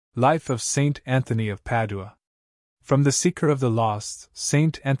Life of Saint Anthony of Padua. From The Seeker of the Lost,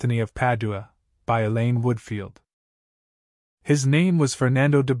 Saint Anthony of Padua, by Elaine Woodfield. His name was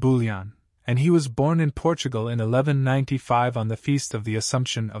Fernando de Bouillon, and he was born in Portugal in 1195 on the feast of the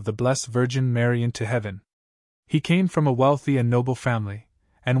Assumption of the Blessed Virgin Mary into heaven. He came from a wealthy and noble family,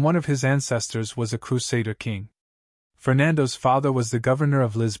 and one of his ancestors was a Crusader king. Fernando's father was the governor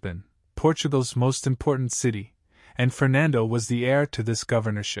of Lisbon, Portugal's most important city, and Fernando was the heir to this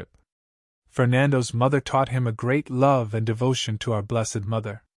governorship. Fernando's mother taught him a great love and devotion to our Blessed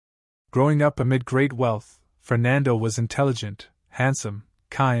Mother. Growing up amid great wealth, Fernando was intelligent, handsome,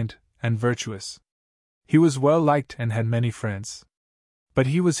 kind, and virtuous. He was well liked and had many friends. But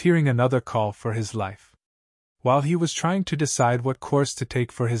he was hearing another call for his life. While he was trying to decide what course to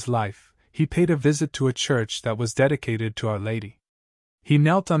take for his life, he paid a visit to a church that was dedicated to Our Lady. He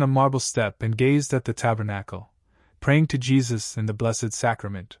knelt on a marble step and gazed at the tabernacle, praying to Jesus in the Blessed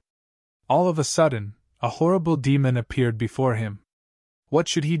Sacrament. All of a sudden, a horrible demon appeared before him. What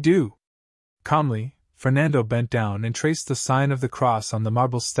should he do? Calmly, Fernando bent down and traced the sign of the cross on the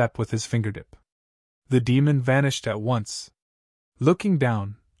marble step with his fingertip. The demon vanished at once. Looking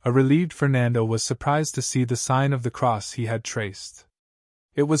down, a relieved Fernando was surprised to see the sign of the cross he had traced.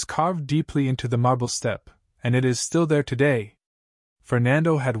 It was carved deeply into the marble step, and it is still there today.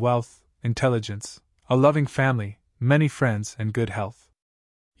 Fernando had wealth, intelligence, a loving family, many friends, and good health.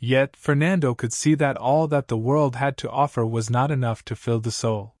 Yet Fernando could see that all that the world had to offer was not enough to fill the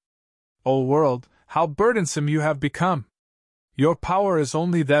soul. O world, how burdensome you have become! Your power is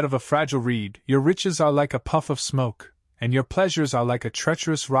only that of a fragile reed, your riches are like a puff of smoke, and your pleasures are like a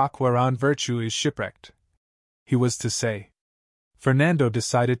treacherous rock whereon virtue is shipwrecked, he was to say. Fernando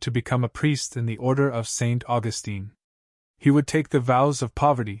decided to become a priest in the order of Saint Augustine. He would take the vows of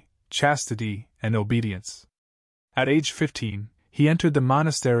poverty, chastity, and obedience. At age 15, he entered the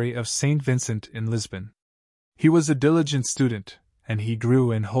monastery of Saint Vincent in Lisbon. He was a diligent student, and he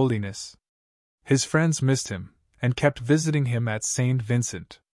grew in holiness. His friends missed him, and kept visiting him at Saint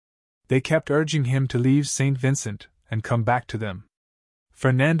Vincent. They kept urging him to leave Saint Vincent and come back to them.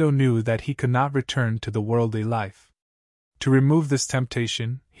 Fernando knew that he could not return to the worldly life. To remove this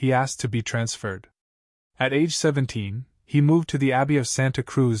temptation, he asked to be transferred. At age 17, he moved to the Abbey of Santa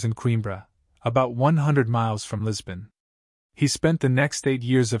Cruz in Coimbra, about 100 miles from Lisbon. He spent the next 8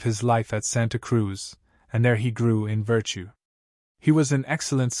 years of his life at Santa Cruz, and there he grew in virtue. He was an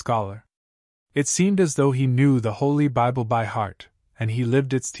excellent scholar. It seemed as though he knew the Holy Bible by heart, and he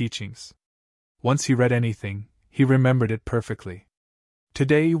lived its teachings. Once he read anything, he remembered it perfectly.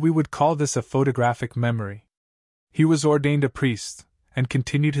 Today we would call this a photographic memory. He was ordained a priest, and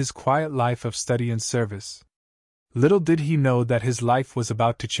continued his quiet life of study and service. Little did he know that his life was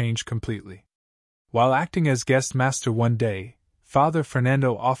about to change completely. While acting as guest master one day, Father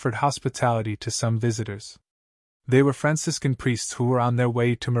Fernando offered hospitality to some visitors. They were Franciscan priests who were on their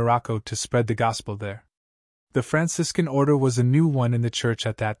way to Morocco to spread the gospel there. The Franciscan order was a new one in the church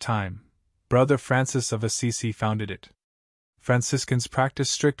at that time. Brother Francis of Assisi founded it. Franciscans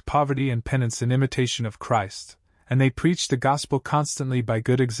practiced strict poverty and penance in imitation of Christ, and they preached the gospel constantly by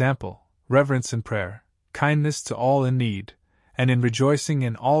good example, reverence in prayer, kindness to all in need, and in rejoicing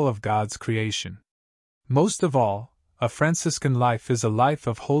in all of God's creation. Most of all, a Franciscan life is a life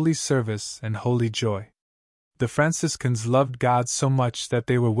of holy service and holy joy. The Franciscans loved God so much that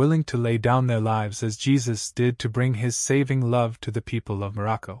they were willing to lay down their lives as Jesus did to bring his saving love to the people of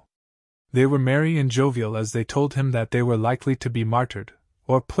Morocco. They were merry and jovial as they told him that they were likely to be martyred,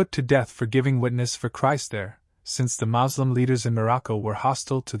 or put to death for giving witness for Christ there, since the Muslim leaders in Morocco were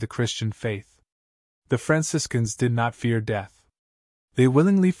hostile to the Christian faith. The Franciscans did not fear death. They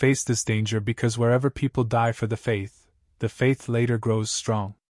willingly faced this danger because wherever people die for the faith later grows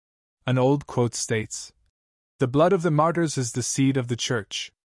strong. An old quote states, "The blood of the martyrs is the seed of the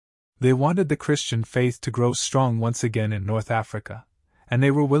Church." They wanted the Christian faith to grow strong once again in North Africa, and they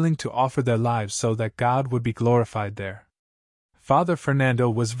were willing to offer their lives so that God would be glorified there. Father Fernando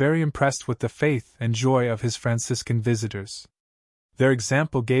was very impressed with the faith and joy of his Franciscan visitors. Their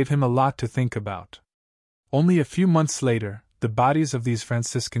example gave him a lot to think about. Only a few months later, the bodies of these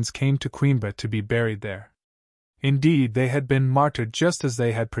Franciscans came to Coimbra to be buried there. Indeed, they had been martyred just as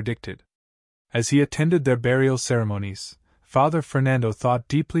they had predicted. As he attended their burial ceremonies, Father Fernando thought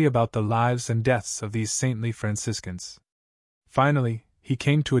deeply about the lives and deaths of these saintly Franciscans. Finally, he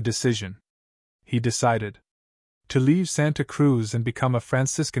came to a decision. He decided to leave Santa Cruz and become a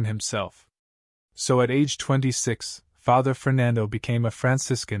Franciscan himself. So at age 26, Father Fernando became a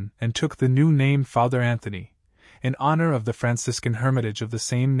Franciscan and took the new name Father Anthony, in honor of the Franciscan hermitage of the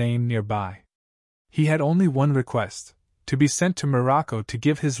same name nearby. He had only one request, to be sent to Morocco to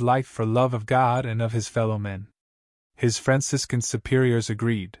give his life for love of God and of his fellow men. His Franciscan superiors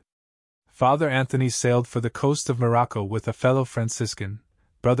agreed. Father Anthony sailed for the coast of Morocco with a fellow Franciscan,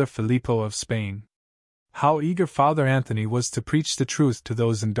 Brother Filippo of Spain. How eager Father Anthony was to preach the truth to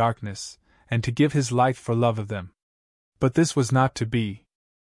those in darkness, and to give his life for love of them. But this was not to be.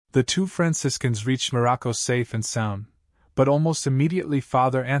 The two Franciscans reached Morocco safe and sound, but almost immediately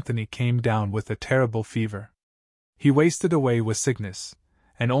Father Anthony came down with a terrible fever. He wasted away with sickness,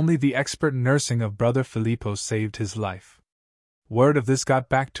 and only the expert nursing of Brother Filippo saved his life. Word of this got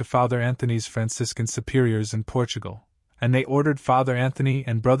back to Father Anthony's Franciscan superiors in Portugal, and they ordered Father Anthony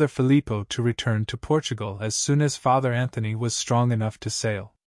and Brother Filippo to return to Portugal as soon as Father Anthony was strong enough to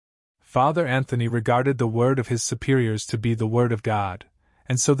sail. Father Anthony regarded the word of his superiors to be the word of God,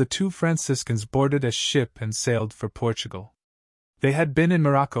 and so the two Franciscans boarded a ship and sailed for Portugal. They had been in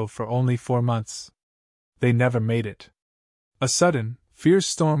Morocco for only 4 months. They never made it. A sudden, fierce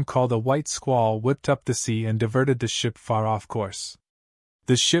storm called a white squall whipped up the sea and diverted the ship far off course.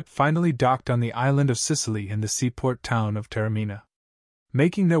 The ship finally docked on the island of Sicily in the seaport town of Taormina.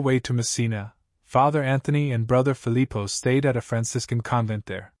 Making their way to Messina, Father Anthony and Brother Filippo stayed at a Franciscan convent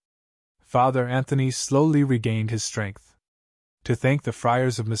there. Father Anthony slowly regained his strength. To thank the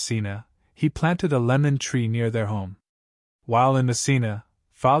friars of Messina, he planted a lemon tree near their home. While in Messina,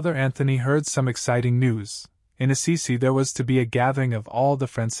 Father Anthony heard some exciting news. In Assisi there was to be a gathering of all the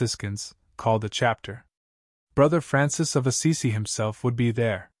Franciscans, called a chapter. Brother Francis of Assisi himself would be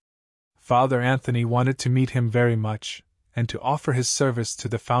there. Father Anthony wanted to meet him very much, and to offer his service to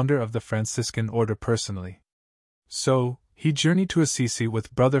the founder of the Franciscan order personally. So, he journeyed to Assisi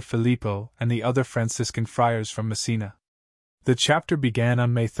with Brother Filippo and the other Franciscan friars from Messina. The chapter began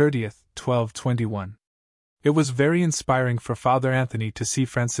on May 30th, 1221. It was very inspiring for Father Anthony to see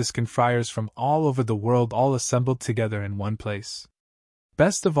Franciscan friars from all over the world all assembled together in one place.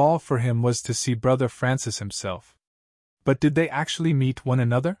 Best of all for him was to see Brother Francis himself. But did they actually meet one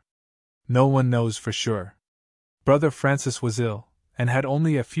another? No one knows for sure. Brother Francis was ill, and had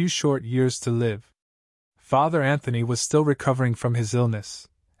only a few short years to live. Father Anthony was still recovering from his illness,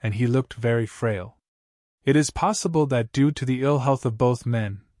 and he looked very frail. It is possible that due to the ill health of both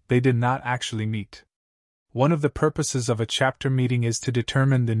men, they did not actually meet. One of the purposes of a chapter meeting is to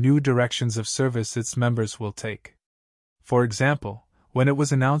determine the new directions of service its members will take. For example, when it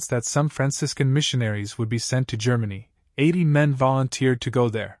was announced that some Franciscan missionaries would be sent to Germany, 80 men volunteered to go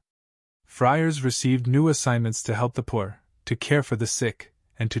there. Friars received new assignments to help the poor, to care for the sick,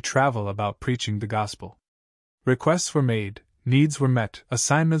 and to travel about preaching the gospel. Requests were made, needs were met,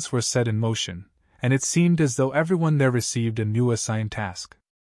 assignments were set in motion, and it seemed as though everyone there received a new assigned task.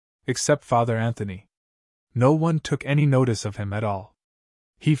 Except Father Anthony. No one took any notice of him at all.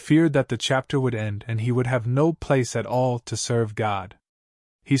 He feared that the chapter would end and he would have no place at all to serve God.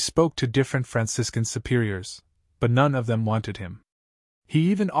 He spoke to different Franciscan superiors, but none of them wanted him. He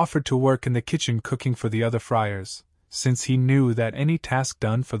even offered to work in the kitchen cooking for the other friars, since he knew that any task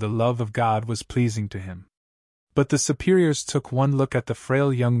done for the love of God was pleasing to him. But the superiors took one look at the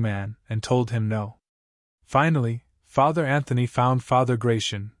frail young man and told him no. Finally, Father Anthony found Father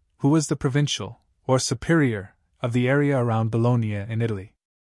Gratian, who was the provincial, or superior, of the area around Bologna in Italy.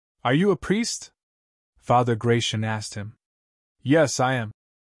 "Are you a priest?" Father Gratian asked him. "Yes, I am,"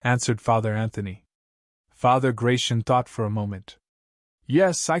 answered Father Anthony. Father Gratian thought for a moment.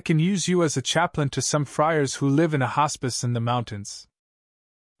 "Yes, I can use you as a chaplain to some friars who live in a hospice in the mountains."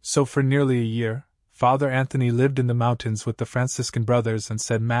 So for nearly a year, Father Anthony lived in the mountains with the Franciscan brothers and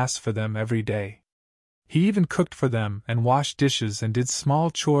said Mass for them every day. He even cooked for them and washed dishes and did small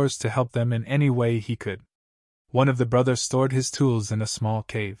chores to help them in any way he could. One of the brothers stored his tools in a small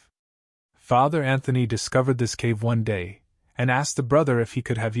cave. Father Anthony discovered this cave one day, and asked the brother if he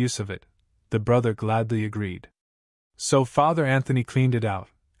could have use of it. The brother gladly agreed. So Father Anthony cleaned it out,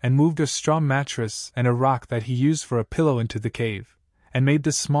 and moved a straw mattress and a rock that he used for a pillow into the cave, and made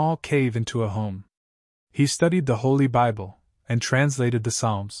the small cave into a home. He studied the Holy Bible, and translated the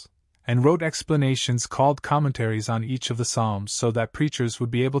Psalms, and wrote explanations called commentaries on each of the Psalms so that preachers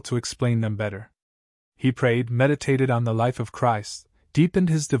would be able to explain them better. He prayed, meditated on the life of Christ, deepened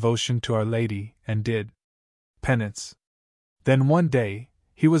his devotion to Our Lady, and did penance. Then one day,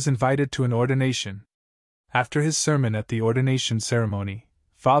 he was invited to an ordination. After his sermon at the ordination ceremony,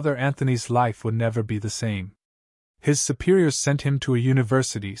 Father Anthony's life would never be the same. His superiors sent him to a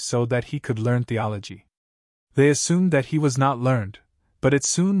university so that he could learn theology. They assumed that he was not learned, but it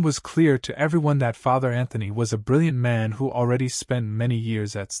soon was clear to everyone that Father Anthony was a brilliant man who already spent many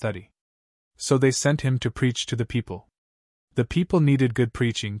years at study. So they sent him to preach to the people. The people needed good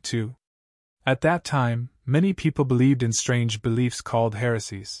preaching, too. At that time, many people believed in strange beliefs called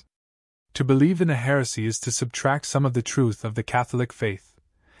heresies. To believe in a heresy is to subtract some of the truth of the Catholic faith,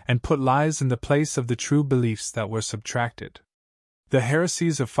 and put lies in the place of the true beliefs that were subtracted. The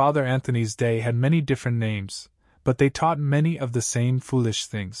heresies of Father Anthony's day had many different names, but they taught many of the same foolish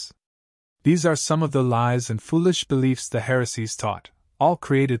things. These are some of the lies and foolish beliefs the heresies taught. All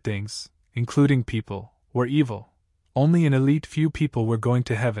created things, including people, were evil. Only an elite few people were going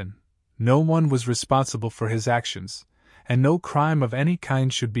to heaven. No one was responsible for his actions, and no crime of any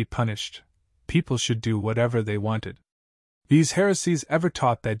kind should be punished. People should do whatever they wanted. These heresies ever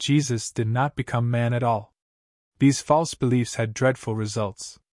taught that Jesus did not become man at all. These false beliefs had dreadful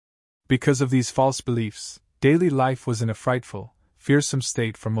results. Because of these false beliefs, daily life was in a frightful, fearsome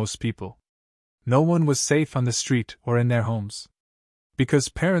state for most people. No one was safe on the street or in their homes. Because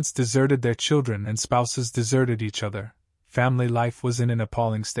parents deserted their children and spouses deserted each other, family life was in an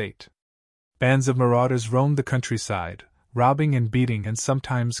appalling state. Bands of marauders roamed the countryside, robbing and beating and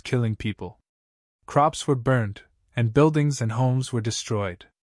sometimes killing people. Crops were burned, and buildings and homes were destroyed.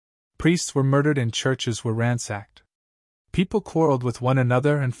 Priests were murdered and churches were ransacked. People quarreled with one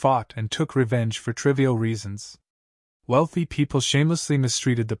another and fought and took revenge for trivial reasons. Wealthy people shamelessly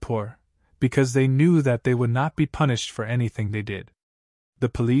mistreated the poor, because they knew that they would not be punished for anything they did. The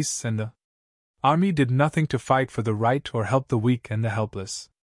police and the army did nothing to fight for the right or help the weak and the helpless.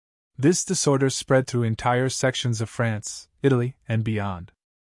 This disorder spread through entire sections of France, Italy, and beyond.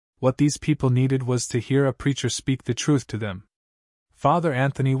 What these people needed was to hear a preacher speak the truth to them. Father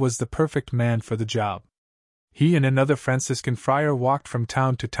Anthony was the perfect man for the job. He and another Franciscan friar walked from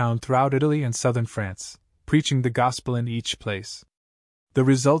town to town throughout Italy and southern France, preaching the gospel in each place. The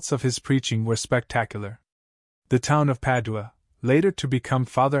results of his preaching were spectacular. The town of Padua, later to become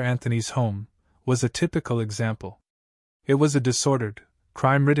Father Anthony's home, was a typical example. It was a disordered,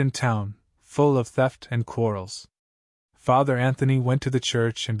 crime-ridden town, full of theft and quarrels. Father Anthony went to the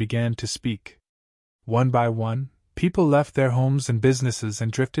church and began to speak. One by one, people left their homes and businesses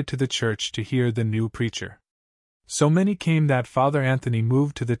and drifted to the church to hear the new preacher. So many came that Father Anthony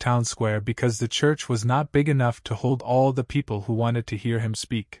moved to the town square because the church was not big enough to hold all the people who wanted to hear him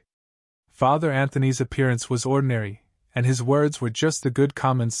speak. Father Anthony's appearance was ordinary, and his words were just the good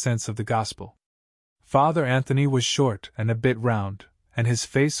common sense of the gospel. Father Anthony was short and a bit round, and his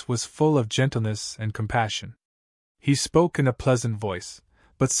face was full of gentleness and compassion. He spoke in a pleasant voice,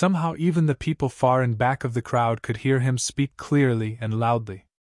 but somehow even the people far in back of the crowd could hear him speak clearly and loudly.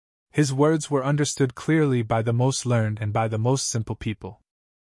 His words were understood clearly by the most learned and by the most simple people.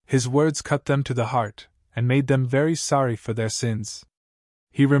 His words cut them to the heart, and made them very sorry for their sins.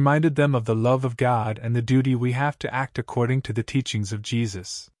 He reminded them of the love of God and the duty we have to act according to the teachings of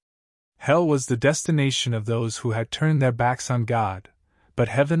Jesus. Hell was the destination of those who had turned their backs on God, but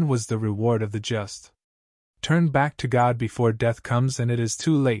heaven was the reward of the just. Turn back to God before death comes and it is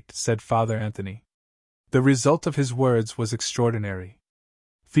too late, said Father Anthony. The result of his words was extraordinary.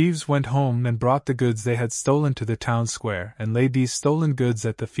 Thieves went home and brought the goods they had stolen to the town square and laid these stolen goods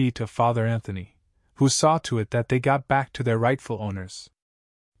at the feet of Father Anthony, who saw to it that they got back to their rightful owners.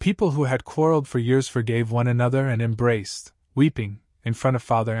 People who had quarreled for years forgave one another and embraced, weeping, in front of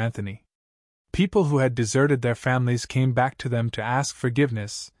Father Anthony. People who had deserted their families came back to them to ask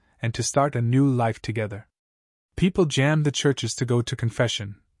forgiveness and to start a new life together. People jammed the churches to go to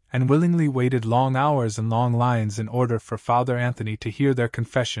confession, and willingly waited long hours and long lines in order for Father Anthony to hear their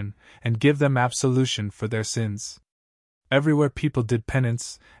confession and give them absolution for their sins. Everywhere people did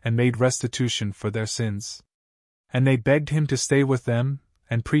penance and made restitution for their sins. And they begged him to stay with them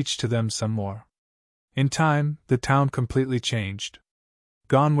and preach to them some more. In time, the town completely changed.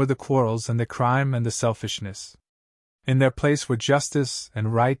 Gone were the quarrels and the crime and the selfishness. In their place were justice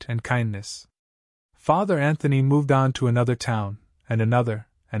and right and kindness. Father Anthony moved on to another town, and another,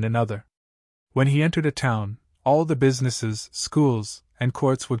 and another. When he entered a town, all the businesses, schools, and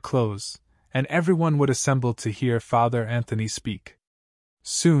courts would close, and everyone would assemble to hear Father Anthony speak.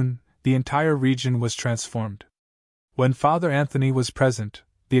 Soon, the entire region was transformed. When Father Anthony was present,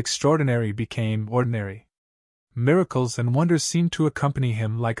 the extraordinary became ordinary. Miracles and wonders seemed to accompany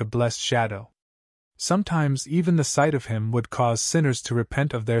him like a blessed shadow. Sometimes even the sight of him would cause sinners to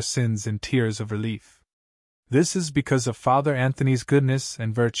repent of their sins in tears of relief. This is because of Father Anthony's goodness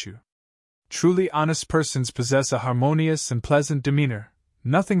and virtue. Truly honest persons possess a harmonious and pleasant demeanor.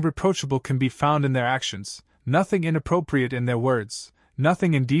 Nothing reproachable can be found in their actions, nothing inappropriate in their words,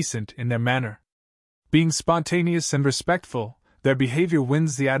 nothing indecent in their manner. Being spontaneous and respectful, their behavior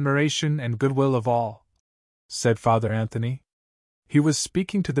wins the admiration and goodwill of all, said Father Anthony. He was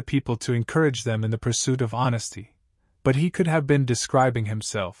speaking to the people to encourage them in the pursuit of honesty, but he could have been describing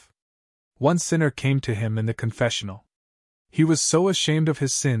himself. One sinner came to him in the confessional. He was so ashamed of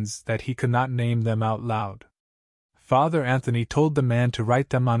his sins that he could not name them out loud. Father Anthony told the man to write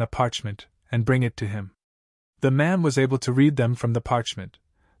them on a parchment and bring it to him. The man was able to read them from the parchment,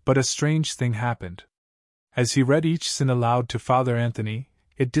 but a strange thing happened. As he read each sin aloud to Father Anthony,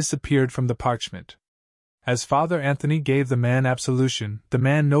 it disappeared from the parchment. As Father Anthony gave the man absolution, the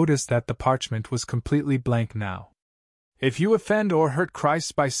man noticed that the parchment was completely blank now. If you offend or hurt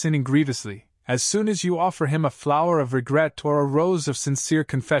Christ by sinning grievously, as soon as you offer him a flower of regret or a rose of sincere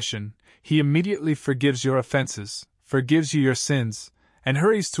confession, he immediately forgives your offenses, forgives you your sins, and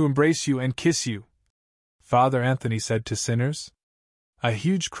hurries to embrace you and kiss you, Father Anthony said to sinners. A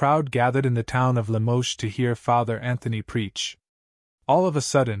huge crowd gathered in the town of Limoges to hear Father Anthony preach. All of a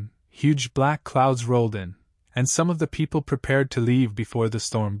sudden, huge black clouds rolled in, and some of the people prepared to leave before the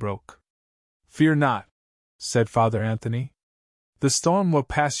storm broke. "Fear not," said Father Anthony. "The storm will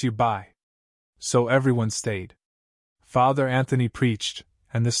pass you by." So everyone stayed. Father Anthony preached,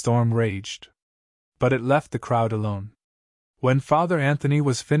 and the storm raged. But it left the crowd alone. When Father Anthony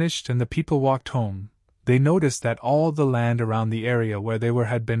was finished and the people walked home, they noticed that all the land around the area where they were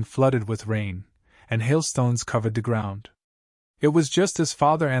had been flooded with rain, and hailstones covered the ground. It was just as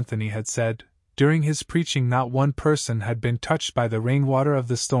Father Anthony had said. During his preaching, not one person had been touched by the rainwater of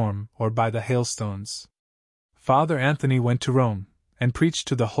the storm or by the hailstones. Father Anthony went to Rome, and preached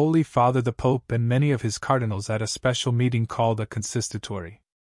to the Holy Father the Pope and many of his cardinals at a special meeting called a consistory.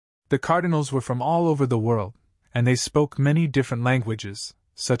 The cardinals were from all over the world, and they spoke many different languages,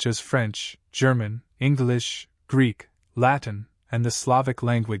 such as French, German, English, Greek, Latin, and the Slavic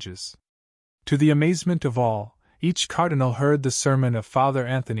languages. To the amazement of all, each cardinal heard the sermon of Father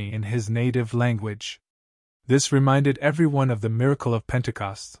Anthony in his native language. This reminded everyone of the miracle of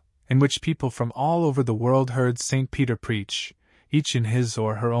Pentecost, in which people from all over the world heard St. Peter preach, each in his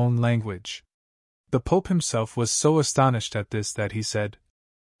or her own language. The Pope himself was so astonished at this that he said,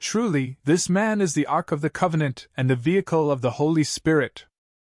 "Truly, this man is the Ark of the Covenant and the vehicle of the Holy Spirit."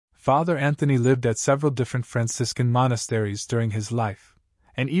 Father Anthony lived at several different Franciscan monasteries during his life,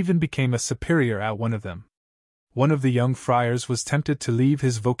 and even became a superior at one of them. One of the young friars was tempted to leave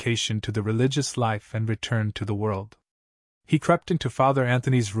his vocation to the religious life and return to the world. He crept into Father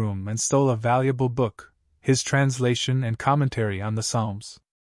Anthony's room and stole a valuable book, his translation and commentary on the Psalms.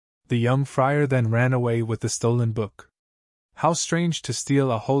 The young friar then ran away with the stolen book. How strange to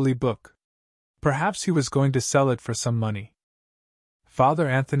steal a holy book! Perhaps he was going to sell it for some money. Father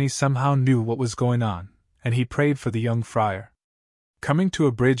Anthony somehow knew what was going on, and he prayed for the young friar. Coming to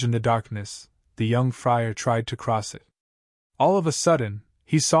a bridge in the darkness, the young friar tried to cross it. All of a sudden,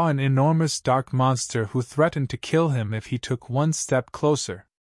 he saw an enormous dark monster who threatened to kill him if he took one step closer.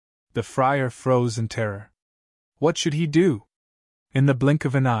 The friar froze in terror. What should he do? In the blink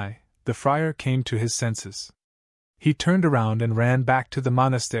of an eye, the friar came to his senses. He turned around and ran back to the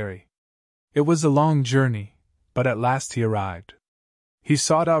monastery. It was a long journey, but at last he arrived. He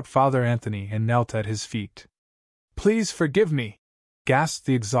sought out Father Anthony and knelt at his feet. "Please forgive me," gasped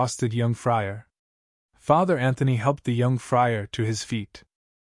the exhausted young friar. Father Anthony helped the young friar to his feet.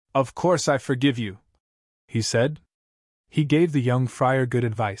 "Of course I forgive you," he said. He gave the young friar good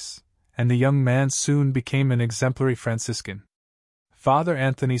advice, and the young man soon became an exemplary Franciscan. Father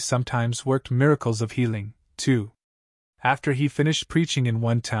Anthony sometimes worked miracles of healing, too. After he finished preaching in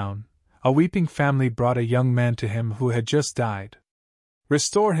one town, a weeping family brought a young man to him who had just died.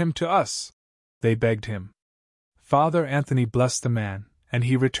 "Restore him to us," they begged him. Father Anthony blessed the man, and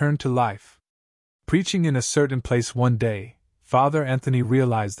he returned to life. Preaching in a certain place one day, Father Anthony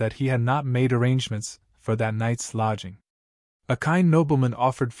realized that he had not made arrangements for that night's lodging. A kind nobleman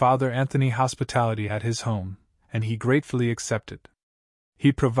offered Father Anthony hospitality at his home, and he gratefully accepted.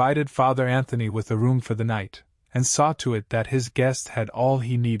 He provided Father Anthony with a room for the night, and saw to it that his guest had all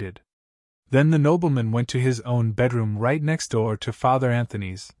he needed. Then the nobleman went to his own bedroom right next door to Father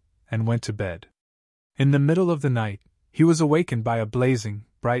Anthony's, and went to bed. In the middle of the night, he was awakened by a blazing,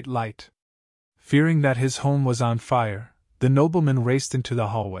 bright light. Fearing that his home was on fire, the nobleman raced into the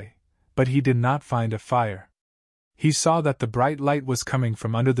hallway, but he did not find a fire. He saw that the bright light was coming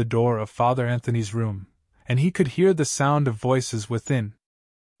from under the door of Father Anthony's room, and he could hear the sound of voices within.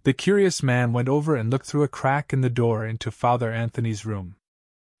 The curious man went over and looked through a crack in the door into Father Anthony's room.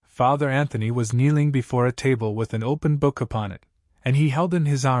 Father Anthony was kneeling before a table with an open book upon it, and he held in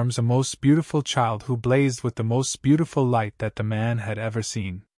his arms a most beautiful child who blazed with the most beautiful light that the man had ever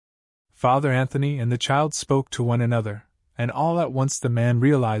seen. Father Anthony and the child spoke to one another, and all at once the man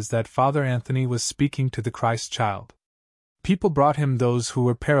realized that Father Anthony was speaking to the Christ child. People brought him those who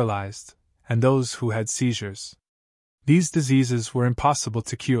were paralyzed, and those who had seizures. These diseases were impossible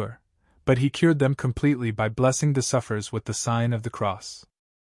to cure, but he cured them completely by blessing the sufferers with the sign of the cross.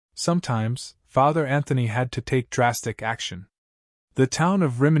 Sometimes, Father Anthony had to take drastic action. The town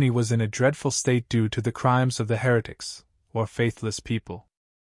of Rimini was in a dreadful state due to the crimes of the heretics, or faithless people.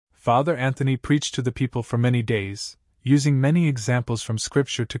 Father Anthony preached to the people for many days, using many examples from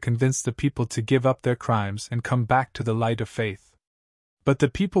Scripture to convince the people to give up their crimes and come back to the light of faith. But the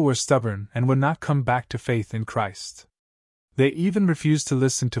people were stubborn and would not come back to faith in Christ. They even refused to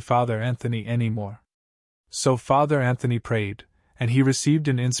listen to Father Anthony anymore. So Father Anthony prayed, and he received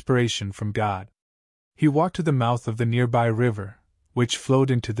an inspiration from God. He walked to the mouth of the nearby river, which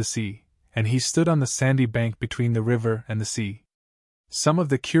flowed into the sea, and he stood on the sandy bank between the river and the sea. Some of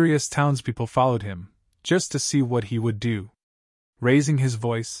the curious townspeople followed him, just to see what he would do. Raising his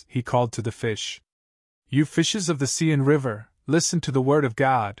voice, he called to the fish, "You fishes of the sea and river, listen to the word of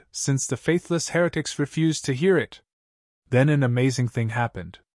God, since the faithless heretics refuse to hear it." Then an amazing thing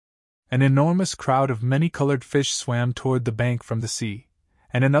happened. An enormous crowd of many-colored fish swam toward the bank from the sea,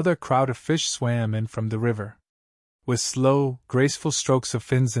 and another crowd of fish swam in from the river. With slow, graceful strokes of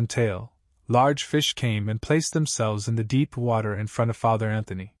fins and tail, large fish came and placed themselves in the deep water in front of Father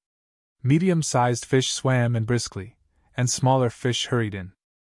Anthony. Medium-sized fish swam in briskly, and smaller fish hurried in.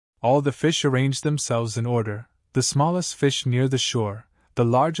 All the fish arranged themselves in order, the smallest fish near the shore, the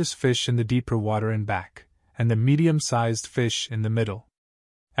largest fish in the deeper water and back, and the medium-sized fish in the middle.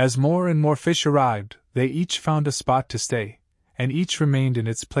 As more and more fish arrived, they each found a spot to stay, and each remained in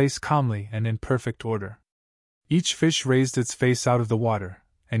its place calmly and in perfect order. Each fish raised its face out of the water,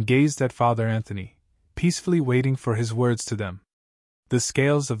 and gazed at Father Anthony, peacefully waiting for his words to them. The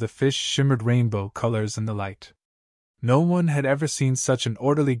scales of the fish shimmered rainbow colors in the light. No one had ever seen such an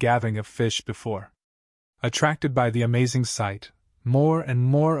orderly gathering of fish before. Attracted by the amazing sight, more and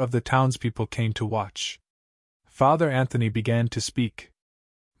more of the townspeople came to watch. Father Anthony began to speak.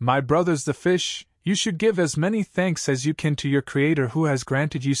 "My brothers the fish, you should give as many thanks as you can to your Creator who has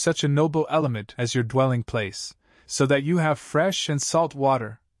granted you such a noble element as your dwelling place, so that you have fresh and salt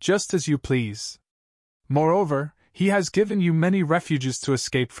water, just as you please. Moreover, He has given you many refuges to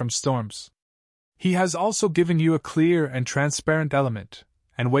escape from storms. He has also given you a clear and transparent element,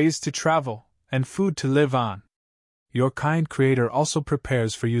 and ways to travel, and food to live on. Your kind Creator also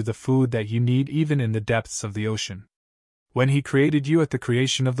prepares for you the food that you need even in the depths of the ocean. When He created you at the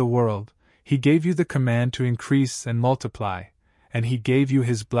creation of the world, He gave you the command to increase and multiply, and He gave you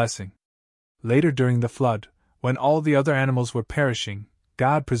His blessing. Later during the flood, when all the other animals were perishing,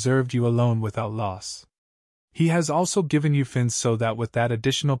 God preserved you alone without loss. He has also given you fins so that with that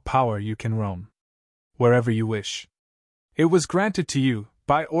additional power you can roam wherever you wish. It was granted to you,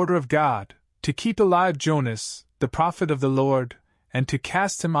 by order of God, to keep alive Jonas, the prophet of the Lord, and to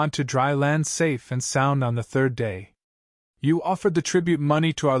cast him onto dry land safe and sound on the third day. You offered the tribute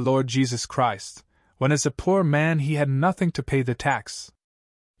money to our Lord Jesus Christ, when as a poor man he had nothing to pay the tax.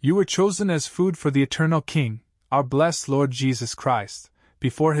 You were chosen as food for the eternal King, our blessed Lord Jesus Christ,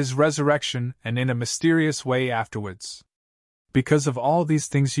 before His resurrection and in a mysterious way afterwards. Because of all these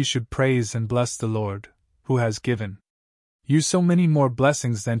things you should praise and bless the Lord, who has given you so many more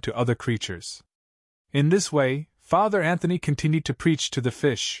blessings than to other creatures." In this way, Father Anthony continued to preach to the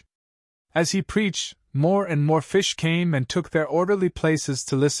fish. As he preached, more and more fish came and took their orderly places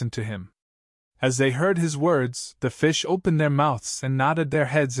to listen to him. As they heard his words, the fish opened their mouths and nodded their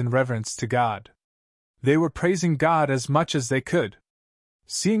heads in reverence to God. They were praising God as much as they could.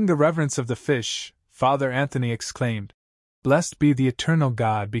 Seeing the reverence of the fish, Father Anthony exclaimed, "Blessed be the eternal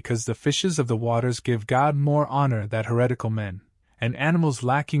God, because the fishes of the waters give God more honor than heretical men, and animals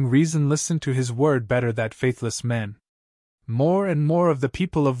lacking reason listen to His word better than faithless men." More and more of the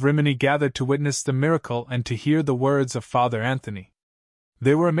people of Rimini gathered to witness the miracle and to hear the words of Father Anthony.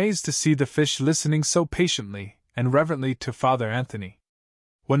 They were amazed to see the fish listening so patiently and reverently to Father Anthony.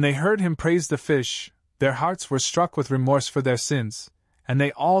 When they heard him praise the fish, their hearts were struck with remorse for their sins, and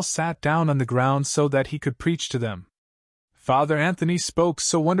they all sat down on the ground so that he could preach to them. Father Anthony spoke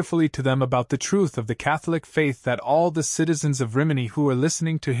so wonderfully to them about the truth of the Catholic faith that all the citizens of Rimini who were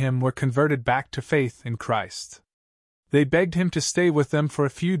listening to him were converted back to faith in Christ. They begged him to stay with them for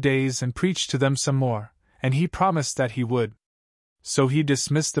a few days and preach to them some more, and he promised that he would. So he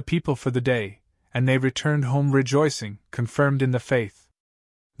dismissed the people for the day, and they returned home rejoicing, confirmed in the faith.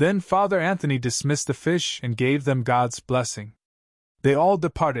 Then Father Anthony dismissed the fish and gave them God's blessing. They all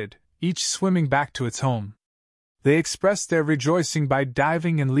departed, each swimming back to its home. They expressed their rejoicing by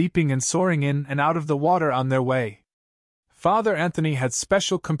diving and leaping and soaring in and out of the water on their way. Father Anthony had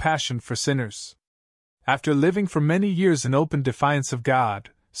special compassion for sinners. After living for many years in open defiance of God,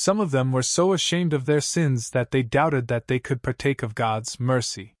 some of them were so ashamed of their sins that they doubted that they could partake of God's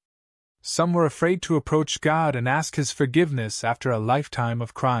mercy. Some were afraid to approach God and ask His forgiveness after a lifetime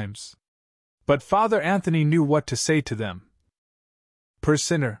of crimes. But Father Anthony knew what to say to them. Poor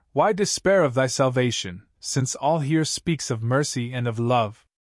sinner, why despair of thy salvation, since all here speaks of mercy and of love?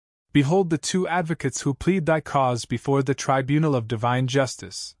 Behold the two advocates who plead thy cause before the tribunal of divine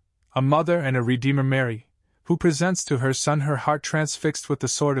justice, a mother and a Redeemer Mary, who presents to her Son her heart transfixed with the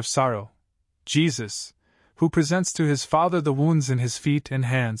sword of sorrow, Jesus, who presents to his Father the wounds in his feet and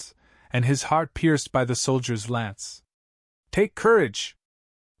hands, and his heart pierced by the soldier's lance. Take courage!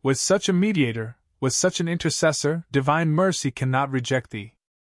 With such a mediator, with such an intercessor, divine mercy cannot reject thee.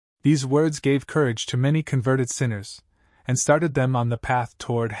 These words gave courage to many converted sinners, and started them on the path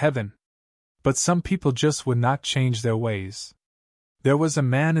toward heaven. But some people just would not change their ways. There was a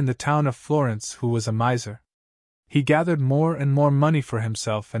man in the town of Florence who was a miser. He gathered more and more money for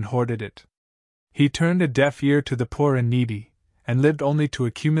himself and hoarded it. He turned a deaf ear to the poor and needy, and lived only to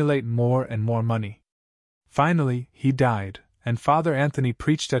accumulate more and more money. Finally, he died, and Father Anthony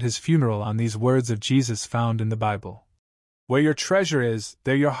preached at his funeral on these words of Jesus found in the Bible. Where your treasure is,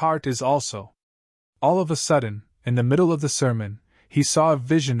 there your heart is also. All of a sudden, in the middle of the sermon, he saw a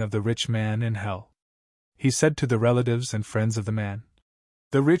vision of the rich man in hell. He said to the relatives and friends of the man,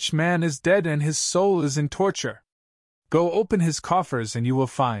 "The rich man is dead and his soul is in torture. Go open his coffers and you will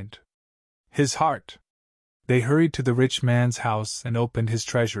find his heart." They hurried to the rich man's house and opened his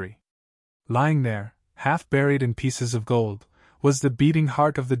treasury. Lying there, half buried in pieces of gold, was the beating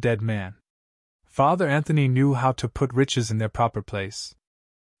heart of the dead man. Father Anthony knew how to put riches in their proper place.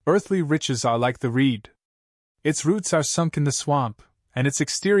 Earthly riches are like the reed. Its roots are sunk in the swamp, and its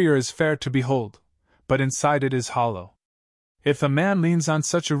exterior is fair to behold, but inside it is hollow. If a man leans on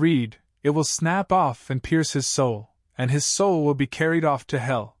such a reed, it will snap off and pierce his soul, and his soul will be carried off to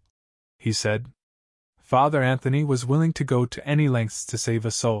hell, he said. Father Anthony was willing to go to any lengths to save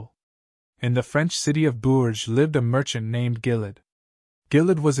a soul. In the French city of Bourges lived a merchant named Gillard.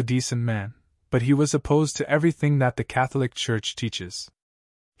 Gillard was a decent man, but he was opposed to everything that the Catholic Church teaches.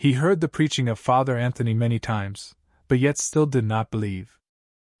 He heard the preaching of Father Anthony many times, but yet still did not believe.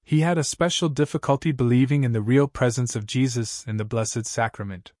 He had a special difficulty believing in the real presence of Jesus in the Blessed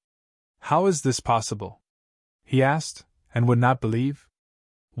Sacrament. How is this possible? He asked, and would not believe.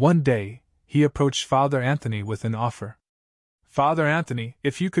 One day, he approached Father Anthony with an offer. "Father Anthony,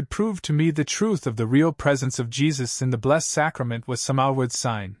 if you could prove to me the truth of the real presence of Jesus in the Blessed Sacrament with some outward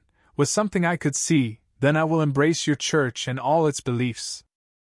sign, with something I could see, then I will embrace your church and all its beliefs."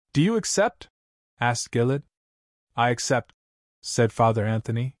 "Do you accept?" asked Gillard. "I accept," said Father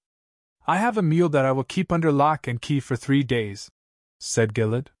Anthony. "I have a mule that I will keep under lock and key for 3 days," said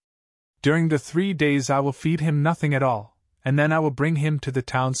Gillard. "During the 3 days I will feed him nothing at all, and then I will bring him to the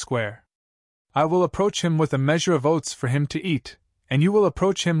town square. I will approach him with a measure of oats for him to eat, and you will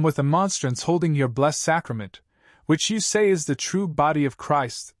approach him with a monstrance holding your blessed sacrament, which you say is the true body of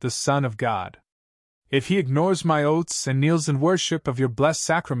Christ, the Son of God. If he ignores my oats and kneels in worship of your blessed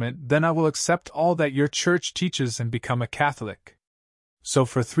sacrament, then I will accept all that your church teaches and become a Catholic." So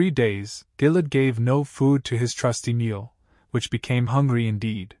for 3 days, Gillard gave no food to his trusty mule, which became hungry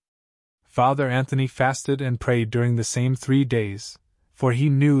indeed. Father Anthony fasted and prayed during the same 3 days, for he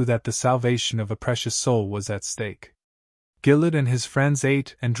knew that the salvation of a precious soul was at stake. Gillard and his friends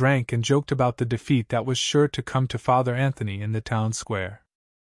ate and drank and joked about the defeat that was sure to come to Father Anthony in the town square.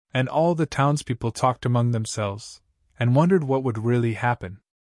 And all the townspeople talked among themselves, and wondered what would really happen.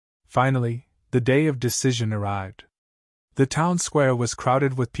 Finally, the day of decision arrived. The town square was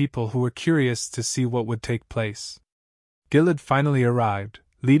crowded with people who were curious to see what would take place. Gillard finally arrived,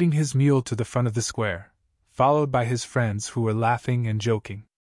 leading his mule to the front of the square, followed by his friends who were laughing and joking.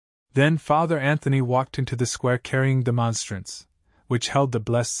 Then Father Anthony walked into the square carrying the monstrance, which held the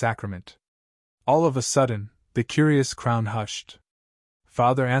blessed sacrament. All of a sudden, the curious crowd hushed.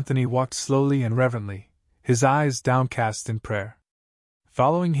 Father Anthony walked slowly and reverently, his eyes downcast in prayer.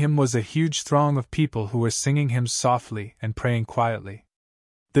 Following him was a huge throng of people who were singing hymns softly and praying quietly.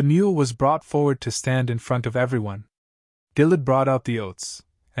 The mule was brought forward to stand in front of everyone. Gillard brought out the oats,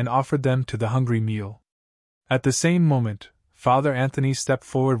 and offered them to the hungry mule. At the same moment, Father Anthony stepped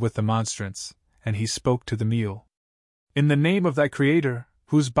forward with the monstrance, and he spoke to the mule. "In the name of thy Creator,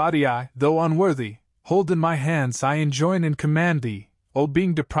 whose body I, though unworthy, hold in my hands, I enjoin and command thee, O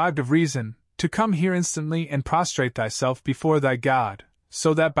being deprived of reason, to come here instantly and prostrate thyself before thy God,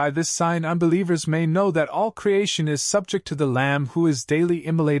 so that by this sign unbelievers may know that all creation is subject to the Lamb who is daily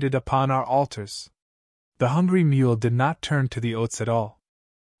immolated upon our altars." The hungry mule did not turn to the oats at all.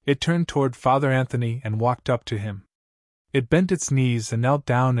 It turned toward Father Anthony and walked up to him. It bent its knees and knelt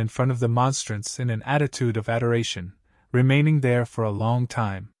down in front of the monstrance in an attitude of adoration, remaining there for a long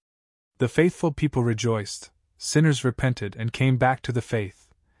time. The faithful people rejoiced, sinners repented and came back to the faith,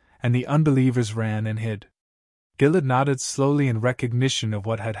 and the unbelievers ran and hid. Gillett nodded slowly in recognition of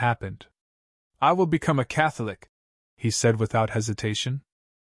what had happened. "I will become a Catholic," he said without hesitation.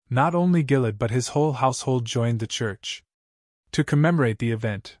 Not only Gillett but his whole household joined the church. To commemorate the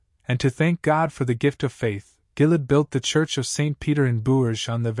event, and to thank God for the gift of faith, Gillett built the church of St. Peter in Bourges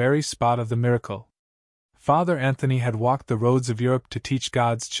on the very spot of the miracle. Father Anthony had walked the roads of Europe to teach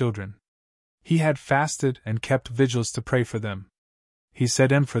God's children. He had fasted and kept vigils to pray for them. He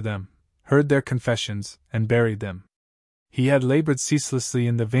said M for them, heard their confessions, and buried them. He had labored ceaselessly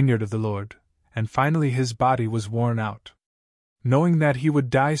in the vineyard of the Lord, and finally his body was worn out. Knowing that he would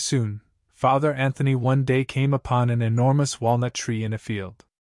die soon, Father Anthony one day came upon an enormous walnut tree in a field.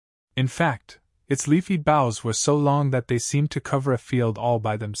 In fact, its leafy boughs were so long that they seemed to cover a field all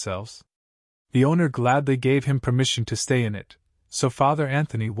by themselves. The owner gladly gave him permission to stay in it, so Father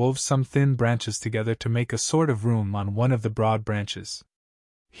Anthony wove some thin branches together to make a sort of room on one of the broad branches.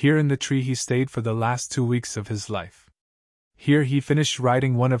 Here in the tree he stayed for the last 2 weeks of his life. Here he finished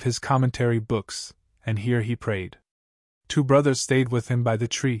writing one of his commentary books, and here he prayed. 2 brothers stayed with him by the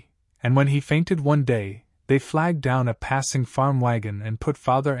tree, and when he fainted one day, they flagged down a passing farm wagon and put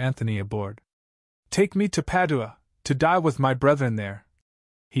Father Anthony aboard. "Take me to Padua, to die with my brethren there,"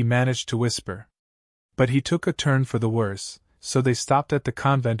 he managed to whisper. But he took a turn for the worse, so they stopped at the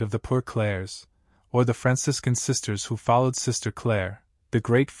convent of the Poor Clares, or the Franciscan sisters who followed Sister Clare, the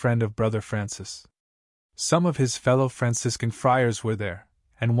great friend of Brother Francis. Some of his fellow Franciscan friars were there,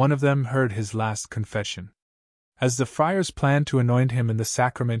 and one of them heard his last confession. As the friars planned to anoint him in the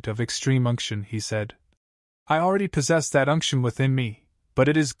sacrament of extreme unction, he said, "I already possess that unction within me, but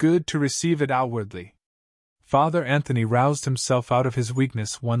it is good to receive it outwardly." Father Anthony roused himself out of his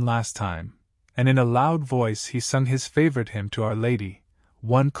weakness one last time, and in a loud voice he sung his favorite hymn to Our Lady,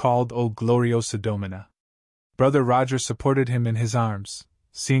 one called O Gloriosa Domina. Brother Roger supported him in his arms.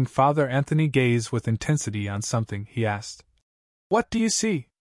 Seeing Father Anthony gaze with intensity on something, he asked, "What do you see?"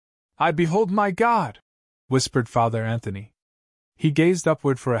 "I behold my God," whispered Father Anthony. He gazed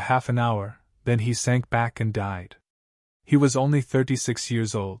upward for a half an hour, then he sank back and died. He was only 36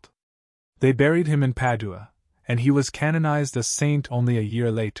 years old. They buried him in Padua, and he was canonized a saint only a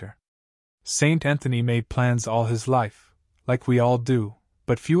year later. Saint Anthony made plans all his life, like we all do,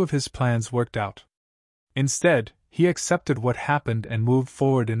 but few of his plans worked out. Instead, he accepted what happened and moved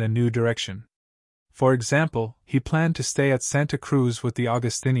forward in a new direction. For example, he planned to stay at Santa Cruz with the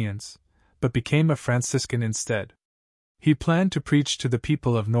Augustinians, but became a Franciscan instead. He planned to preach to the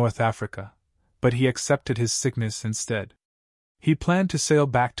people of North Africa, but he accepted his sickness instead. He planned to sail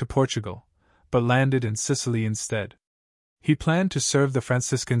back to Portugal, but landed in Sicily instead. He planned to serve the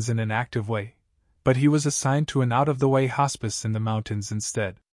Franciscans in an active way, but he was assigned to an out-of-the-way hospice in the mountains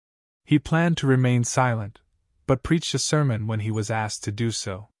instead. He planned to remain silent, but preached a sermon when he was asked to do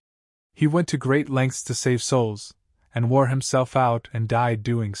so. He went to great lengths to save souls, and wore himself out and died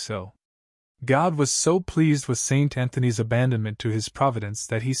doing so. God was so pleased with Saint Anthony's abandonment to his providence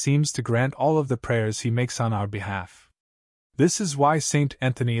that he seems to grant all of the prayers he makes on our behalf. This is why Saint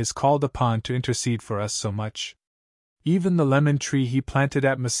Anthony is called upon to intercede for us so much. Even the lemon tree he planted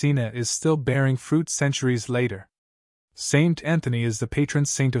at Messina is still bearing fruit centuries later. Saint Anthony is the patron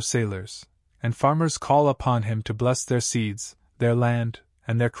saint of sailors, and farmers call upon him to bless their seeds, their land,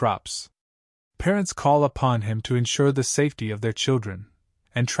 and their crops. Parents call upon him to ensure the safety of their children,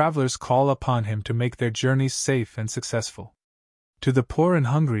 and travelers call upon him to make their journeys safe and successful. To the poor and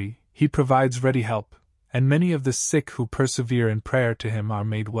hungry, he provides ready help, and many of the sick who persevere in prayer to him are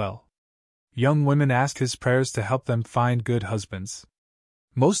made well. Young women ask his prayers to help them find good husbands.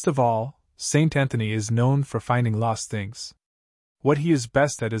 Most of all, Saint Anthony is known for finding lost things. What he is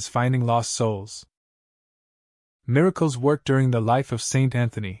best at is finding lost souls. Miracles worked during the life of Saint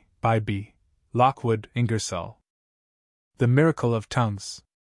Anthony, by B. Lockwood Ingersoll. The miracle of tongues.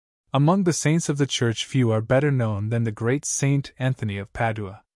 Among the saints of the Church, few are better known than the great Saint Anthony of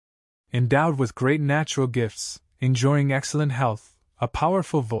Padua. Endowed with great natural gifts, enjoying excellent health, a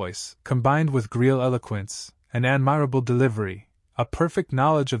powerful voice, combined with real eloquence, an admirable delivery, a perfect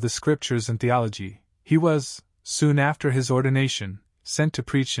knowledge of the Scriptures and theology, he was, soon after his ordination, sent to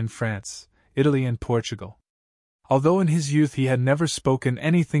preach in France, Italy, and Portugal. Although in his youth he had never spoken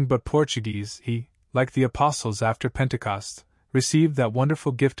anything but Portuguese, he, like the apostles after Pentecost, received that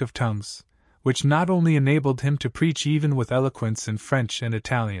wonderful gift of tongues, which not only enabled him to preach even with eloquence in French and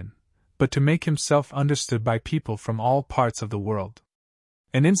Italian, but to make himself understood by people from all parts of the world.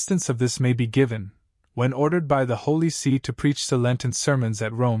 An instance of this may be given. When ordered by the Holy See to preach the Lenten sermons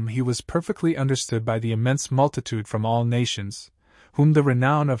at Rome, he was perfectly understood by the immense multitude from all nations, whom the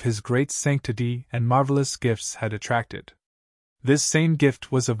renown of his great sanctity and marvelous gifts had attracted. This same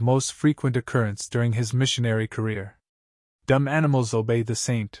gift was of most frequent occurrence during his missionary career. Dumb animals obey the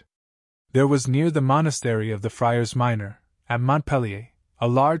saint. There was near the monastery of the Friars Minor, at Montpellier, a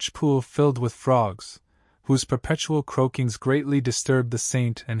large pool filled with frogs, whose perpetual croakings greatly disturbed the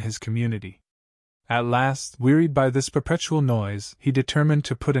saint and his community. At last, wearied by this perpetual noise, he determined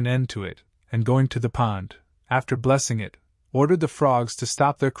to put an end to it, and going to the pond, after blessing it, ordered the frogs to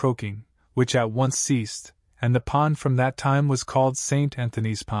stop their croaking, which at once ceased, and the pond from that time was called St.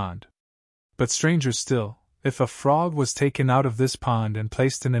 Anthony's Pond. But stranger still, if a frog was taken out of this pond and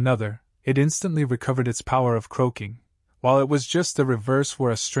placed in another, it instantly recovered its power of croaking, while it was just the reverse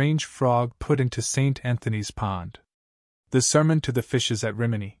were a strange frog put into St. Anthony's Pond. The Sermon to the Fishes at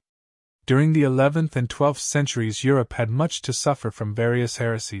Rimini. During the 11th and 12th centuries Europe had much to suffer from various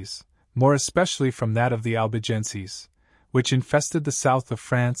heresies, more especially from that of the Albigenses, which infested the south of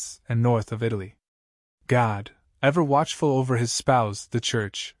France and north of Italy. God, ever watchful over his spouse the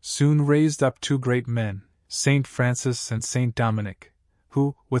Church, soon raised up two great men, Saint Francis and Saint Dominic,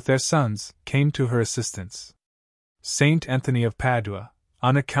 who, with their sons, came to her assistance. Saint Anthony of Padua,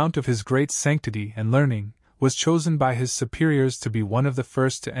 on account of his great sanctity and learning, was chosen by his superiors to be one of the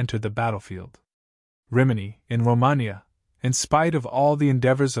first to enter the battlefield. Rimini, in Romagna, in spite of all the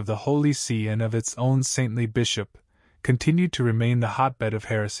endeavors of the Holy See and of its own saintly bishop, continued to remain the hotbed of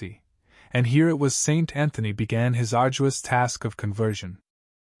heresy, and here it was Saint Anthony began his arduous task of conversion.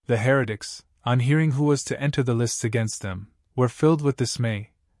 The heretics, on hearing who was to enter the lists against them, were filled with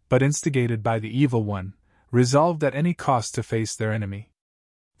dismay, but instigated by the evil one, resolved at any cost to face their enemy.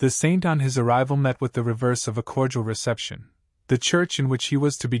 The saint on his arrival met with the reverse of a cordial reception. The church in which he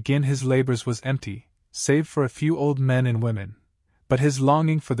was to begin his labors was empty, save for a few old men and women, but his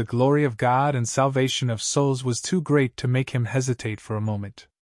longing for the glory of God and salvation of souls was too great to make him hesitate for a moment.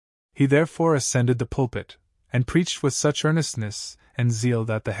 He therefore ascended the pulpit, and preached with such earnestness and zeal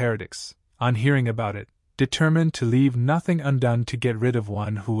that the heretics, on hearing about it, determined to leave nothing undone to get rid of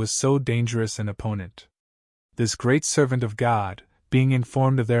one who was so dangerous an opponent. This great servant of God, being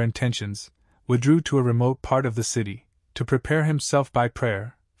informed of their intentions, withdrew to a remote part of the city, to prepare himself by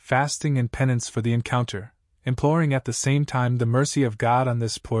prayer, fasting and penance for the encounter, imploring at the same time the mercy of God on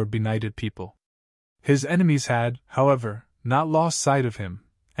this poor benighted people. His enemies had, however, not lost sight of him,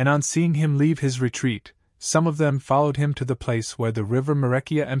 and on seeing him leave his retreat, some of them followed him to the place where the river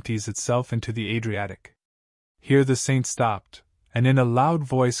Miraculously empties itself into the Adriatic. Here the saint stopped, and in a loud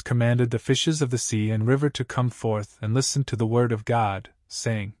voice commanded the fishes of the sea and river to come forth and listen to the word of God,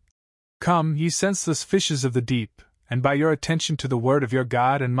 saying, "Come, ye senseless fishes of the deep, and by your attention to the word of your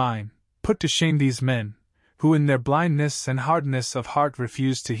God and mine, put to shame these men, who in their blindness and hardness of heart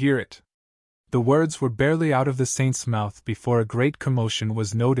refuse to hear it." The words were barely out of the saint's mouth before a great commotion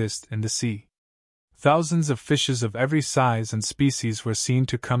was noticed in the sea. Thousands of fishes of every size and species were seen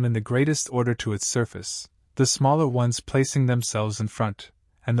to come in the greatest order to its surface, the smaller ones placing themselves in front,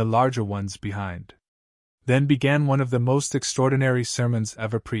 and the larger ones behind. Then began one of the most extraordinary sermons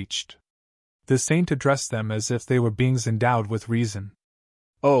ever preached. The saint addressed them as if they were beings endowed with reason.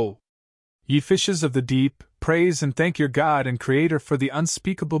 "Oh, ye fishes of the deep, praise and thank your God and Creator for the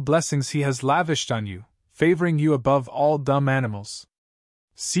unspeakable blessings He has lavished on you, favoring you above all dumb animals.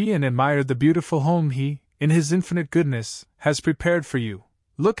 See and admire the beautiful home He, in His infinite goodness, has prepared for you.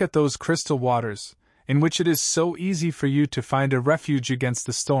 Look at those crystal waters, in which it is so easy for you to find a refuge against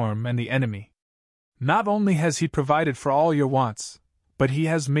the storm and the enemy. Not only has He provided for all your wants, but He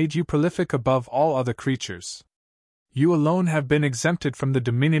has made you prolific above all other creatures. You alone have been exempted from the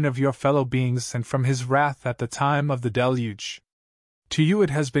dominion of your fellow beings and from His wrath at the time of the deluge. To you it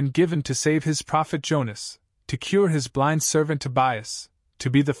has been given to save His prophet Jonas, to cure His blind servant Tobias, to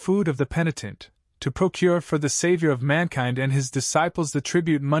be the food of the penitent, to procure for the Savior of mankind and His disciples the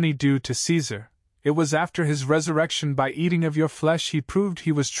tribute money due to Caesar. It was after His resurrection by eating of your flesh He proved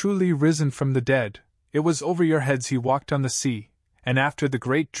He was truly risen from the dead, it was over your heads He walked on the sea, and after the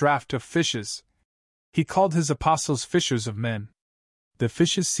great draught of fishes, He called His apostles fishers of men." The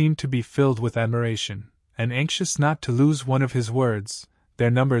fishes seemed to be filled with admiration, and anxious not to lose one of His words,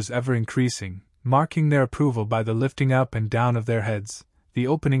 their numbers ever increasing, marking their approval by the lifting up and down of their heads, the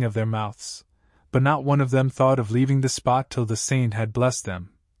opening of their mouths, but not one of them thought of leaving the spot till the saint had blessed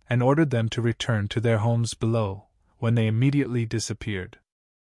them, and ordered them to return to their homes below, when they immediately disappeared.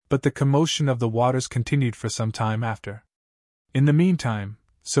 But the commotion of the waters continued for some time after. In the meantime,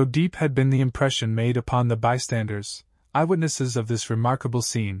 so deep had been the impression made upon the bystanders, eyewitnesses of this remarkable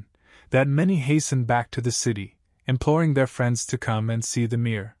scene, that many hastened back to the city, imploring their friends to come and see the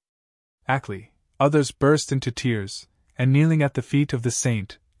miracle. Others burst into tears, and kneeling at the feet of the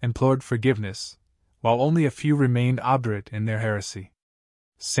saint, implored forgiveness, while only a few remained obdurate in their heresy.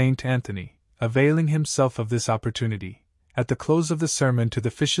 Saint Anthony, availing himself of this opportunity, at the close of the sermon to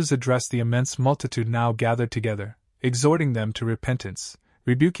the fishes addressed the immense multitude now gathered together, exhorting them to repentance,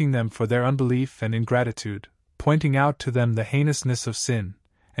 rebuking them for their unbelief and ingratitude, pointing out to them the heinousness of sin,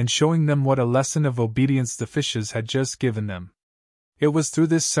 and showing them what a lesson of obedience the fishes had just given them. It was through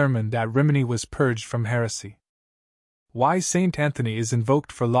this sermon that Rimini was purged from heresy. Why Saint Anthony is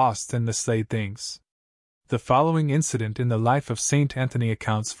invoked for lost and mislaid things. The following incident in the life of Saint Anthony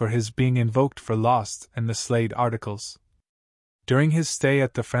accounts for his being invoked for lost and mislaid articles. During his stay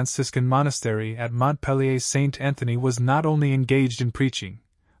at the Franciscan monastery at Montpellier, Saint Anthony was not only engaged in preaching,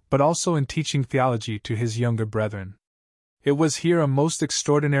 but also in teaching theology to his younger brethren. It was here a most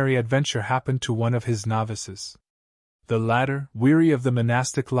extraordinary adventure happened to one of his novices. The latter, weary of the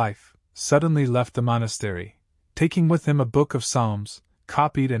monastic life, suddenly left the monastery, taking with him a book of psalms,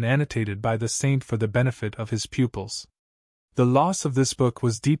 copied and annotated by the saint for the benefit of his pupils. The loss of this book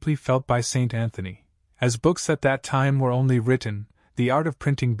was deeply felt by Saint Anthony, as books at that time were only written, the art of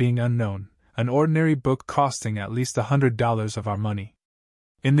printing being unknown, an ordinary book costing at least $100 of our money.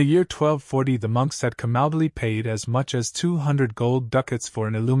 In the year 1240 the monks had Camaldoli paid as much as 200 gold ducats for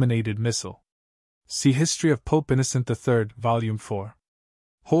an illuminated missal. See History of Pope Innocent III, Volume 4.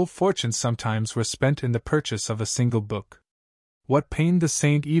 Whole fortunes sometimes were spent in the purchase of a single book. What pained the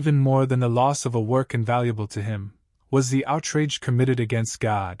saint even more than the loss of a work invaluable to him, was the outrage committed against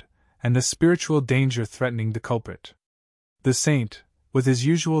God, and the spiritual danger threatening the culprit. The saint, with his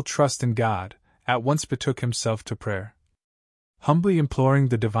usual trust in God, at once betook himself to prayer, humbly imploring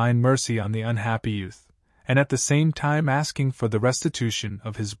the divine mercy on the unhappy youth, and at the same time asking for the restitution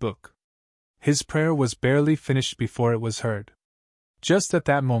of his book. His prayer was barely finished before it was heard. Just at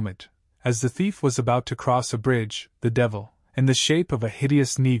that moment, as the thief was about to cross a bridge, the devil, in the shape of a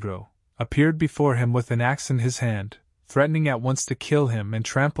hideous Negro, appeared before him with an axe in his hand, threatening at once to kill him and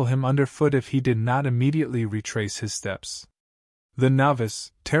trample him underfoot if he did not immediately retrace his steps. The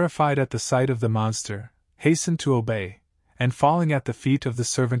novice, terrified at the sight of the monster, hastened to obey, and falling at the feet of the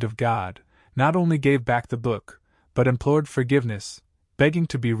servant of God, not only gave back the book, but implored forgiveness, begging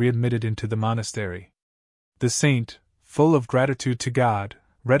to be readmitted into the monastery. The saint, full of gratitude to God,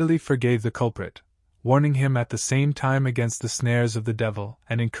 readily forgave the culprit, warning him at the same time against the snares of the devil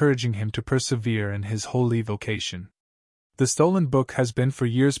and encouraging him to persevere in his holy vocation. The stolen book has been for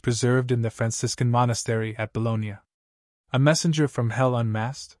years preserved in the Franciscan monastery at Bologna. A messenger from hell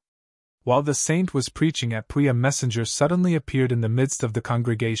unmasked? While the saint was preaching at Puy, a messenger suddenly appeared in the midst of the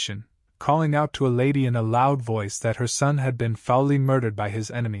congregation, calling out to a lady in a loud voice that her son had been foully murdered by his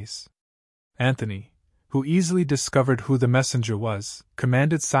enemies. Anthony, who easily discovered who the messenger was,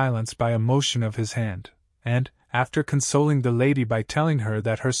 commanded silence by a motion of his hand, and, after consoling the lady by telling her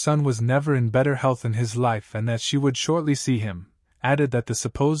that her son was never in better health in his life and that she would shortly see him, added that the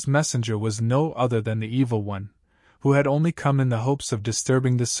supposed messenger was no other than the evil one, who had only come in the hopes of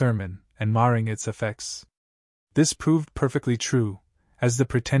disturbing the sermon and marring its effects. This proved perfectly true, as the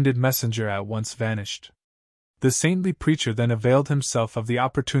pretended messenger at once vanished. The saintly preacher then availed himself of the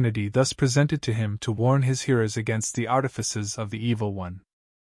opportunity thus presented to him to warn his hearers against the artifices of the evil one,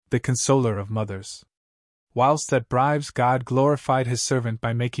 the consoler of mothers. Whilst at bribes, God glorified his servant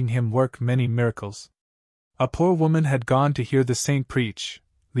by making him work many miracles. A poor woman had gone to hear the saint preach,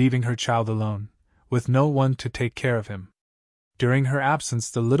 leaving her child alone, with no one to take care of him. During her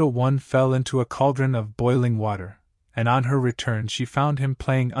absence the little one fell into a cauldron of boiling water, and on her return she found him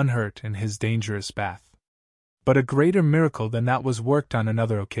playing unhurt in his dangerous bath. But a greater miracle than that was worked on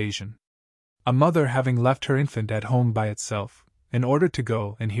another occasion. A mother, having left her infant at home by itself, in order to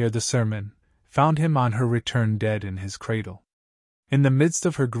go and hear the sermon, found him on her return dead in his cradle. In the midst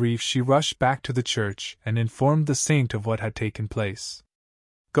of her grief she rushed back to the church and informed the saint of what had taken place.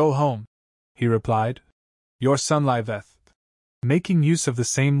 "Go home," he replied. "Your son liveth," making use of the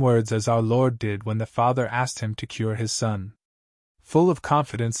same words as our Lord did when the father asked him to cure his son. Full of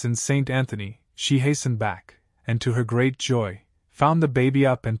confidence in Saint Anthony, she hastened back, and to her great joy, found the baby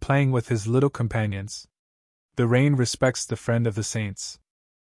up and playing with his little companions. The rain respects the friend of the saints.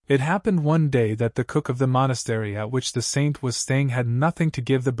 It happened one day that the cook of the monastery at which the saint was staying had nothing to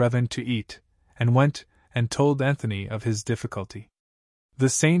give the brethren to eat, and went and told Anthony of his difficulty. The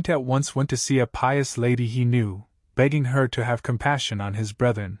saint at once went to see a pious lady he knew, begging her to have compassion on his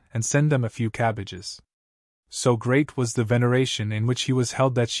brethren and send them a few cabbages. So great was the veneration in which he was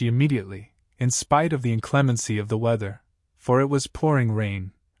held that she immediately, in spite of the inclemency of the weather, for it was pouring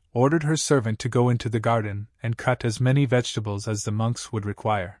rain, ordered her servant to go into the garden and cut as many vegetables as the monks would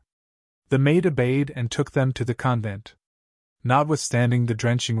require. The maid obeyed and took them to the convent, Notwithstanding the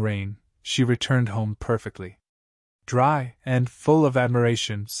drenching rain, she returned home perfectly dry, and, full of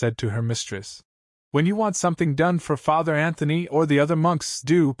admiration, said to her mistress, "When you want something done for Father Anthony or the other monks,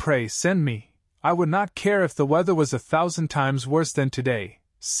 do pray send me. I would not care if the weather was 1,000 times worse than today.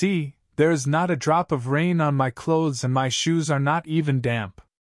 See, there is not a drop of rain on my clothes and my shoes are not even damp."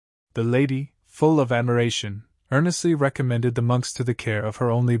 The lady, full of admiration, earnestly recommended the monks to the care of her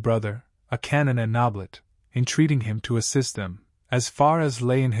only brother, a canon and oblat, entreating him to assist them, as far as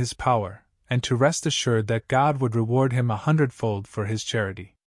lay in his power, and to rest assured that God would reward him 100-fold for his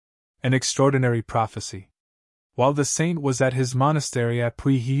charity. An extraordinary prophecy. While the saint was at his monastery at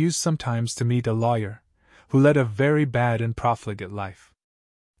Puy, he used sometimes to meet a lawyer, who led a very bad and profligate life.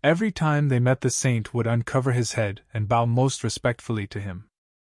 Every time they met, the saint would uncover his head and bow most respectfully to him.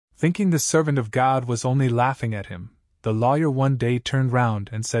 Thinking the servant of God was only laughing at him, the lawyer one day turned round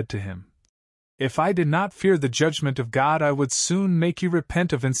and said to him, "If I did not fear the judgment of God, I would soon make you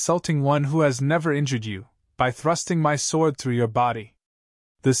repent of insulting one who has never injured you, by thrusting my sword through your body."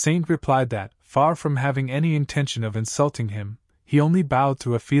 The saint replied that, far from having any intention of insulting him, he only bowed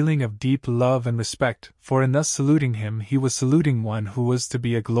through a feeling of deep love and respect, for in thus saluting him he was saluting one who was to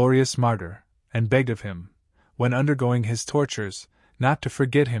be a glorious martyr, and begged of him, when undergoing his tortures, not to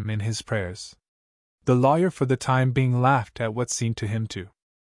forget him in his prayers. The lawyer for the time being laughed at what seemed to him to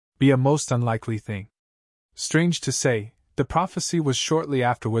be a most unlikely thing. Strange to say, the prophecy was shortly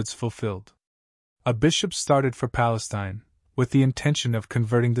afterwards fulfilled. A bishop started for Palestine, with the intention of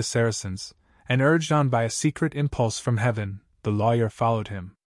converting the Saracens, and urged on by a secret impulse from heaven, the lawyer followed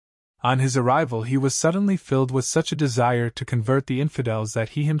him. On his arrival he was suddenly filled with such a desire to convert the infidels that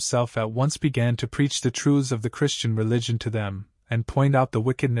he himself at once began to preach the truths of the Christian religion to them, and point out the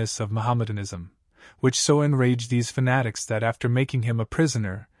wickedness of Mohammedanism, which so enraged these fanatics that after making him a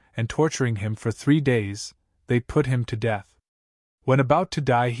prisoner, and torturing him for 3 days, they put him to death. When about to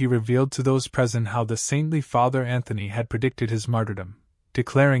die, he revealed to those present how the saintly Father Anthony had predicted his martyrdom,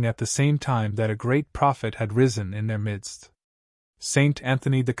 declaring at the same time that a great prophet had risen in their midst. Saint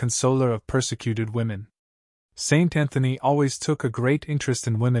Anthony, the consoler of persecuted women. Saint Anthony always took a great interest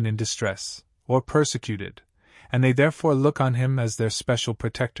in women in distress, or persecuted, and they therefore look on him as their special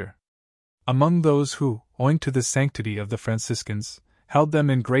protector. Among those who, owing to the sanctity of the Franciscans, held them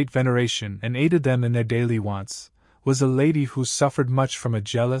in great veneration and aided them in their daily wants, was a lady who suffered much from a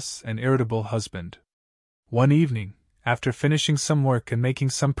jealous and irritable husband. One evening, after finishing some work and making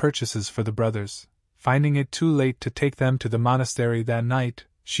some purchases for the brothers, finding it too late to take them to the monastery that night,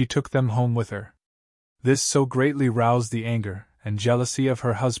 she took them home with her. This so greatly roused the anger and jealousy of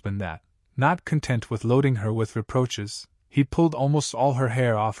her husband that, not content with loading her with reproaches, he pulled almost all her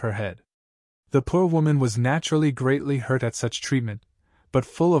hair off her head. The poor woman was naturally greatly hurt at such treatment, but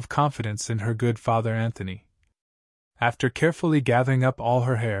full of confidence in her good Father Anthony. After carefully gathering up all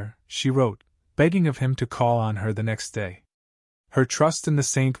her hair, she wrote, begging of him to call on her the next day. Her trust in the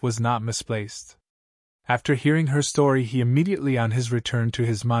saint was not misplaced. After hearing her story, he immediately on his return to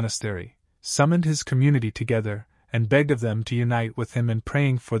his monastery, summoned his community together, and begged of them to unite with him in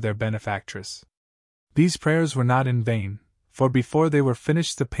praying for their benefactress. These prayers were not in vain, for before they were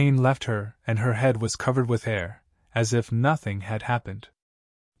finished the pain left her and her head was covered with hair, as if nothing had happened.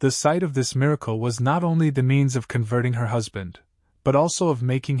 The sight of this miracle was not only the means of converting her husband, but also of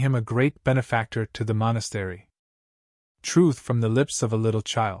making him a great benefactor to the monastery. Truth from the lips of a little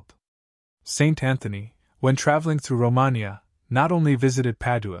child. Saint Anthony, when traveling through Romagna, not only visited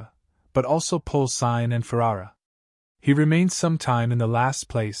Padua, but also Polsine and Ferrara. He remained some time in the last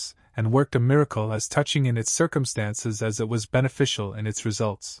place, and worked a miracle as touching in its circumstances as it was beneficial in its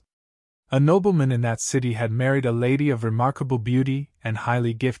results. A nobleman in that city had married a lady of remarkable beauty and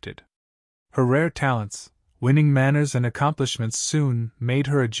highly gifted. Her rare talents, winning manners and accomplishments soon made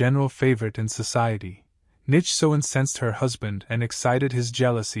her a general favorite in society. Which so incensed her husband and excited his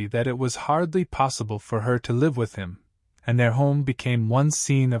jealousy that it was hardly possible for her to live with him, and their home became one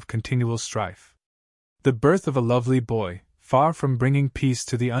scene of continual strife. The birth of a lovely boy, far from bringing peace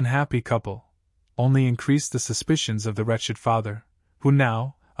to the unhappy couple, only increased the suspicions of the wretched father, who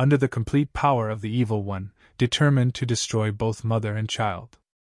now, under the complete power of the evil one, determined to destroy both mother and child.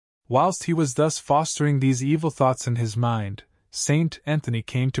 Whilst he was thus fostering these evil thoughts in his mind, Saint Anthony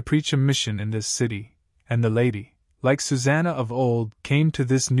came to preach a mission in this city, and the lady, like Susanna of old, came to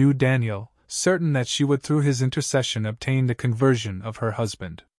this new Daniel, certain that she would through his intercession obtain the conversion of her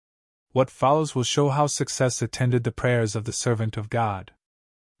husband. What follows will show how success attended the prayers of the servant of God.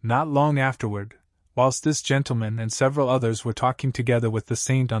 Not long afterward, whilst this gentleman and several others were talking together with the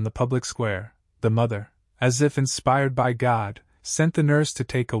saint on the public square, the mother, as if inspired by God, sent the nurse to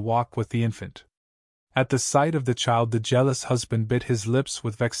take a walk with the infant. At the sight of the child, the jealous husband bit his lips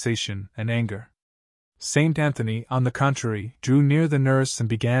with vexation and anger. Saint Anthony, on the contrary, drew near the nurse and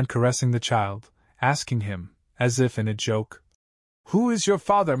began caressing the child, asking him, as if in a joke, "Who is your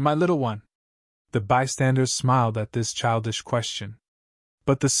father, my little one?" The bystanders smiled at this childish question.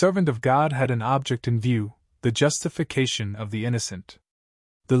 But the servant of God had an object in view, the justification of the innocent.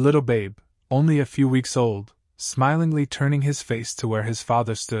 The little babe, only a few weeks old, smilingly turning his face to where his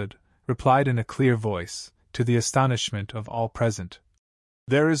father stood, replied in a clear voice, to the astonishment of all present,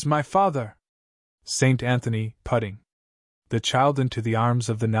 "There is my father!" Saint Anthony, putting the child into the arms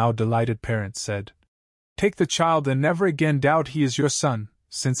of the now delighted parent, said, "Take the child and never again doubt he is your son,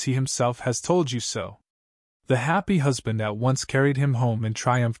 since he himself has told you so." The happy husband at once carried him home in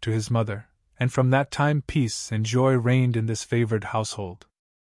triumph to his mother, and from that time peace and joy reigned in this favored household.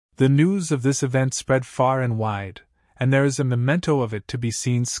 The news of this event spread far and wide, and there is a memento of it to be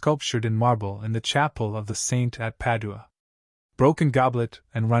seen sculptured in marble in the chapel of the saint at Padua. Broken goblet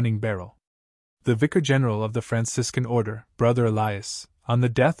and running barrel. The Vicar General of the Franciscan Order, Brother Elias, on the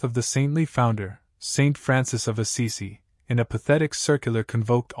death of the saintly founder, Saint Francis of Assisi, in a pathetic circular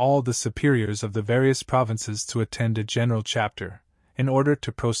convoked all the superiors of the various provinces to attend a general chapter, in order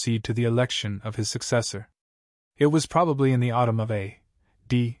to proceed to the election of his successor. It was probably in the autumn of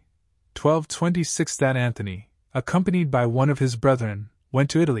A.D. 1226 that Anthony, accompanied by one of his brethren,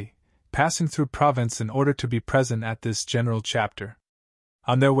 went to Italy, passing through Provence in order to be present at this general chapter.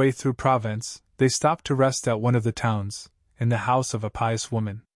 On their way through Provence, they stopped to rest at one of the towns, in the house of a pious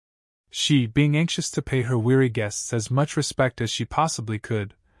woman. She, being anxious to pay her weary guests as much respect as she possibly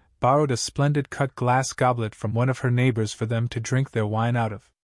could, borrowed a splendid cut glass goblet from one of her neighbors for them to drink their wine out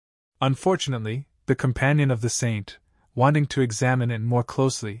of. Unfortunately, the companion of the saint, wanting to examine it more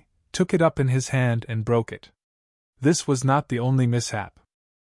closely, took it up in his hand and broke it. This was not the only mishap.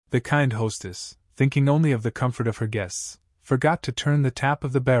 The kind hostess, thinking only of the comfort of her guests, forgot to turn the tap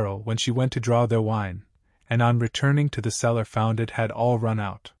of the barrel when she went to draw their wine, and on returning to the cellar found it had all run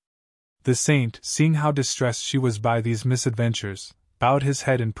out. The saint, seeing how distressed she was by these misadventures, bowed his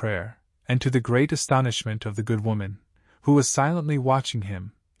head in prayer, and to the great astonishment of the good woman, who was silently watching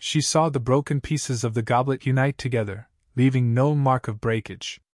him, she saw the broken pieces of the goblet unite together, leaving no mark of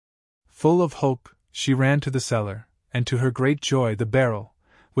breakage. Full of hope, she ran to the cellar, and to her great joy the barrel,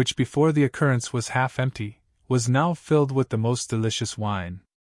 which before the occurrence was half empty, was now filled with the most delicious wine.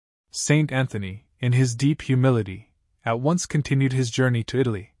 Saint Anthony, in his deep humility, at once continued his journey to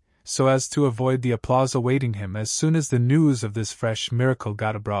Italy, so as to avoid the applause awaiting him as soon as the news of this fresh miracle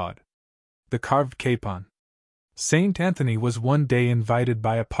got abroad. The carved capon. Saint Anthony was one day invited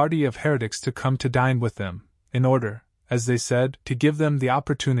by a party of heretics to come to dine with them, in order, as they said, to give them the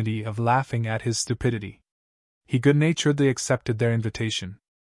opportunity of laughing at his stupidity. He good-naturedly accepted their invitation.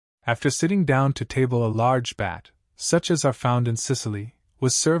 After sitting down to table, a large bat, such as are found in Sicily,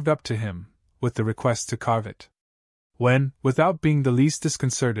 was served up to him, with the request to carve it. When, without being the least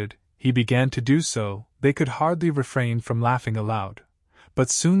disconcerted, he began to do so, they could hardly refrain from laughing aloud. But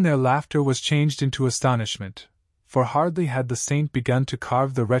soon their laughter was changed into astonishment, for hardly had the saint begun to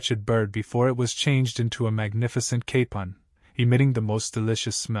carve the wretched bird before it was changed into a magnificent capon, emitting the most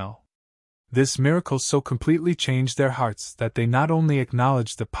delicious smell. This miracle so completely changed their hearts that they not only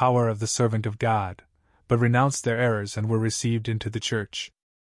acknowledged the power of the servant of God, but renounced their errors and were received into the Church.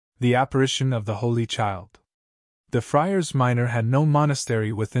 The apparition of the Holy Child. The Friars Minor had no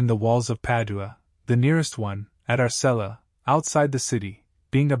monastery within the walls of Padua, the nearest one, at Arcella, outside the city,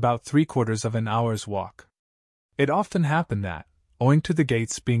 being about 3/4 of an hour's walk. It often happened that, owing to the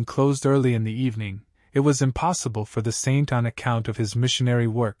gates being closed early in the evening, it was impossible for the saint on account of his missionary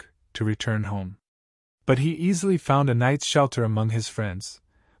work to return home. But he easily found a night's shelter among his friends,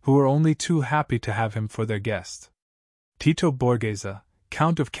 who were only too happy to have him for their guest. Tito Borghese,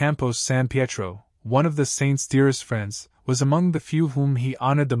 Count of Campos San Pietro, one of the saint's dearest friends, was among the few whom he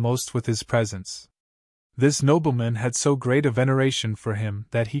honored the most with his presence. This nobleman had so great a veneration for him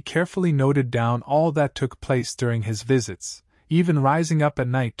that he carefully noted down all that took place during his visits, even rising up at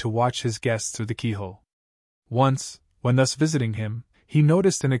night to watch his guests through the keyhole. Once, when thus visiting him, he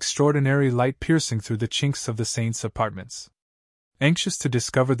noticed an extraordinary light piercing through the chinks of the saint's apartments. Anxious to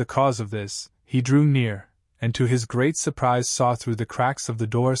discover the cause of this, he drew near, and to his great surprise saw through the cracks of the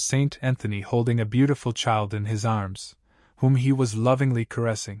door Saint Anthony holding a beautiful child in his arms, whom he was lovingly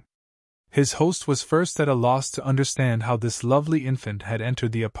caressing. His host was first at a loss to understand how this lovely infant had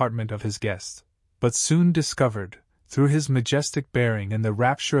entered the apartment of his guest, but soon discovered, through his majestic bearing and the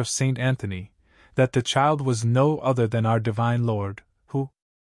rapture of Saint Anthony, that the child was no other than our divine Lord, who,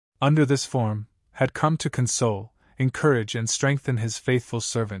 under this form, had come to console, encourage and strengthen his faithful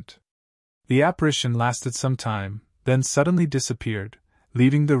servant. The apparition lasted some time, then suddenly disappeared,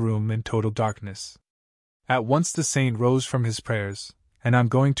 leaving the room in total darkness. At once the saint rose from his prayers, and on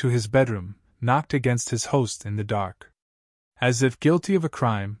going to his bedroom, knocked against his host in the dark. As if guilty of a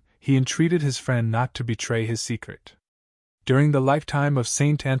crime, he entreated his friend not to betray his secret. During the lifetime of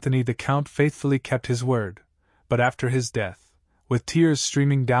Saint Anthony the Count faithfully kept his word, but after his death, with tears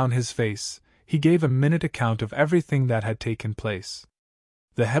streaming down his face, he gave a minute account of everything that had taken place.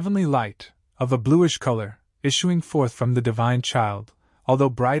 The heavenly light, of a bluish color, issuing forth from the divine child, although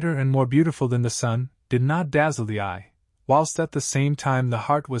brighter and more beautiful than the sun, did not dazzle the eye, whilst at the same time the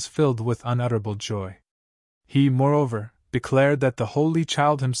heart was filled with unutterable joy. He, moreover, declared that the Holy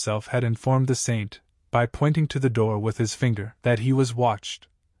Child himself had informed the saint, by pointing to the door with his finger, that he was watched,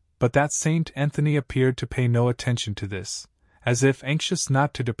 but that Saint Anthony appeared to pay no attention to this, as if anxious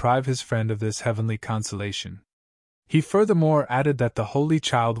not to deprive his friend of this heavenly consolation. He furthermore added that the Holy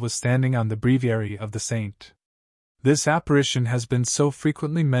Child was standing on the breviary of the saint. This apparition has been so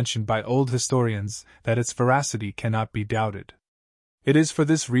frequently mentioned by old historians that its veracity cannot be doubted. It is for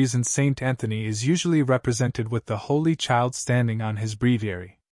this reason Saint Anthony is usually represented with the Holy Child standing on his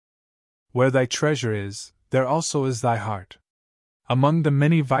breviary. Where thy treasure is, there also is thy heart. Among the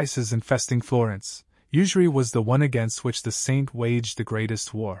many vices infesting Florence, usury was the one against which the saint waged the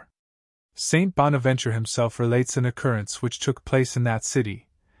greatest war. Saint Bonaventure himself relates an occurrence which took place in that city,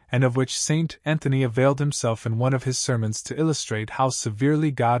 and of which Saint Anthony availed himself in one of his sermons to illustrate how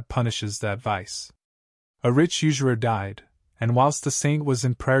severely God punishes that vice. A rich usurer died, and whilst the saint was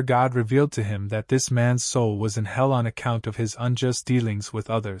in prayer God revealed to him that this man's soul was in hell on account of his unjust dealings with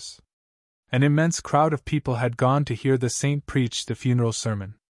others. An immense crowd of people had gone to hear the saint preach the funeral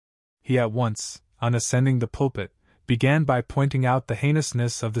sermon. He at once, on ascending the pulpit, began by pointing out the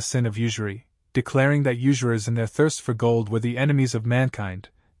heinousness of the sin of usury, declaring that usurers in their thirst for gold were the enemies of mankind,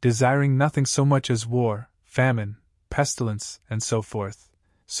 desiring nothing so much as war, famine, pestilence, and so forth,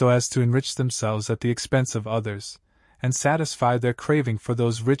 so as to enrich themselves at the expense of others, and satisfy their craving for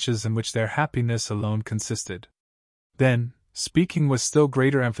those riches in which their happiness alone consisted. Then, speaking with still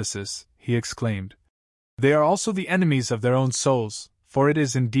greater emphasis, he exclaimed, "They are also the enemies of their own souls, for it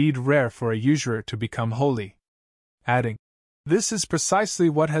is indeed rare for a usurer to become holy." Adding, "This is precisely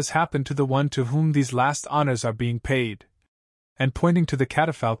what has happened to the one to whom these last honors are being paid." And pointing to the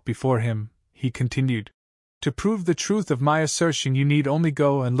catafalque before him, he continued, "To prove the truth of my assertion you need only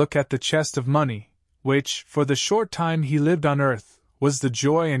go and look at the chest of money, which, for the short time he lived on earth, was the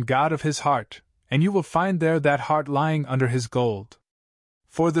joy and God of his heart, and you will find there that heart lying under his gold.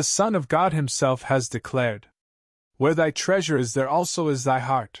 For the Son of God himself has declared, 'Where thy treasure is there also is thy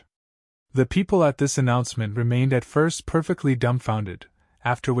heart.'" The people at this announcement remained at first perfectly dumbfounded,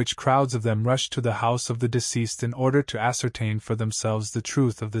 after which crowds of them rushed to the house of the deceased in order to ascertain for themselves the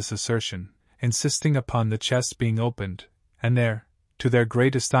truth of this assertion, insisting upon the chest being opened, and there, to their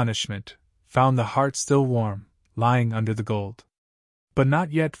great astonishment, found the heart still warm, lying under the gold. But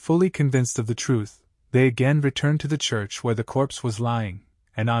not yet fully convinced of the truth, they again returned to the church where the corpse was lying,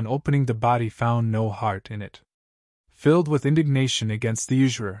 and on opening the body found no heart in it. Filled with indignation against the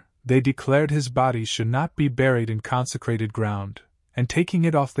usurer, they declared his body should not be buried in consecrated ground, and taking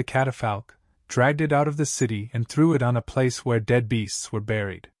it off the catafalque, dragged it out of the city and threw it on a place where dead beasts were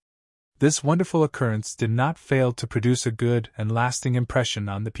buried. This wonderful occurrence did not fail to produce a good and lasting impression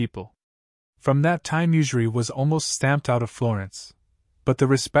on the people. From that time usury was almost stamped out of Florence, but the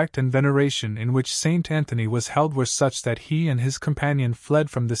respect and veneration in which Saint Anthony was held were such that he and his companion fled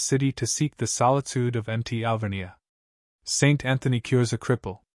from the city to seek the solitude of empty Alvernia. Saint Anthony cures a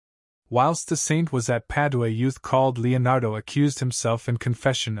cripple. Whilst the saint was at Padua, a youth called Leonardo accused himself in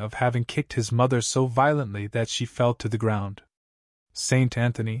confession of having kicked his mother so violently that she fell to the ground. Saint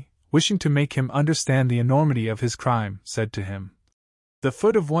Anthony, wishing to make him understand the enormity of his crime, said to him, "The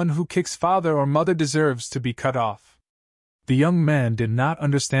foot of one who kicks father or mother deserves to be cut off." The young man did not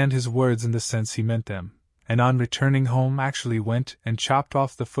understand his words in the sense he meant them, and on returning home actually went and chopped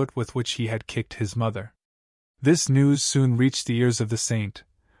off the foot with which he had kicked his mother. This news soon reached the ears of the saint,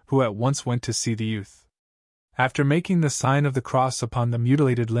 who at once went to see the youth. After making the sign of the cross upon the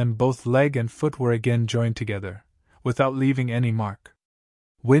mutilated limb, both leg and foot were again joined together, without leaving any mark.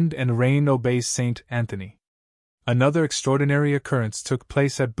 Wind and rain obey Saint Anthony. Another extraordinary occurrence took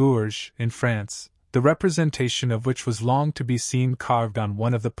place at Bourges, in France, the representation of which was long to be seen carved on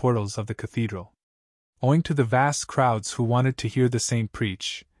one of the portals of the cathedral. Owing to the vast crowds who wanted to hear the saint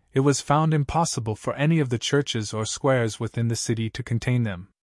preach, it was found impossible for any of the churches or squares within the city to contain them.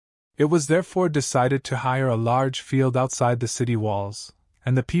 It was therefore decided to hire a large field outside the city walls,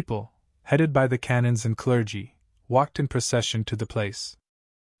 and the people, headed by the canons and clergy, walked in procession to the place.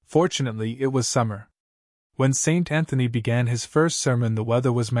 Fortunately, it was summer. When St. Anthony began his first sermon, the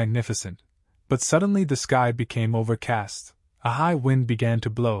weather was magnificent, but suddenly the sky became overcast, a high wind began to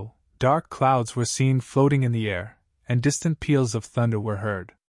blow, dark clouds were seen floating in the air, and distant peals of thunder were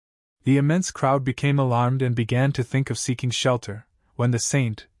heard. The immense crowd became alarmed and began to think of seeking shelter, when the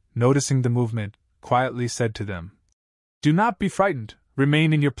saint, noticing the movement, quietly said to them, "Do not be frightened,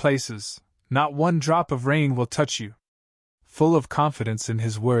 remain in your places, not one drop of rain will touch you." Full of confidence in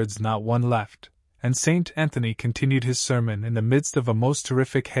his words, not one left, and St. Anthony continued his sermon in the midst of a most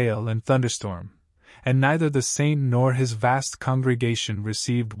terrific hail and thunderstorm, and neither the saint nor his vast congregation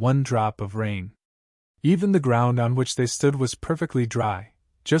received one drop of rain. Even the ground on which they stood was perfectly dry,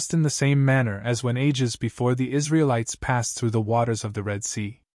 just in the same manner as when ages before the Israelites passed through the waters of the Red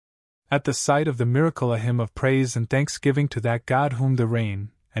Sea. At the sight of the miracle, a hymn of praise and thanksgiving to that God whom the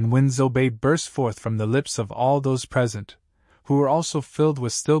rain and winds obeyed burst forth from the lips of all those present, who were also filled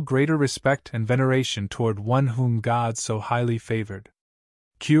with still greater respect and veneration toward one whom God so highly favored.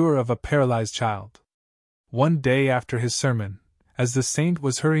 Cure of a paralyzed child. One day after his sermon, as the saint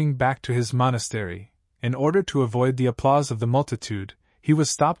was hurrying back to his monastery, in order to avoid the applause of the multitude, he was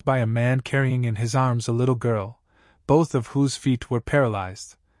stopped by a man carrying in his arms a little girl, both of whose feet were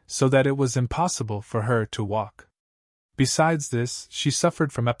paralyzed, so that it was impossible for her to walk. Besides this, she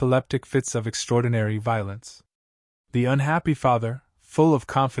suffered from epileptic fits of extraordinary violence. The unhappy father, full of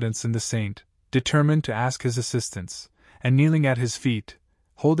confidence in the saint, determined to ask his assistance, and kneeling at his feet,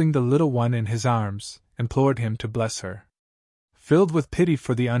 holding the little one in his arms, implored him to bless her. Filled with pity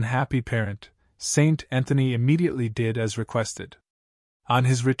for the unhappy parent, St. Anthony immediately did as requested. On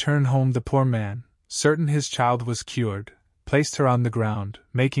his return home, the poor man, certain his child was cured, placed her on the ground,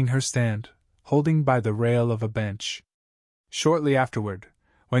 making her stand, holding by the rail of a bench. Shortly afterward,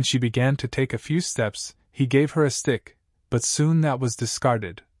 when she began to take a few steps, he gave her a stick, but soon that was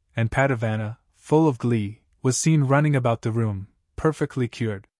discarded, and Padavana, full of glee, was seen running about the room, perfectly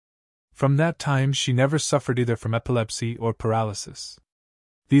cured. From that time she never suffered either from epilepsy or paralysis.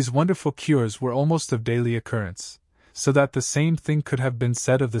 These wonderful cures were almost of daily occurrence, so that the same thing could have been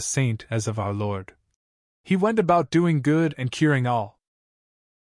said of the saint as of our Lord. He went about doing good and curing all.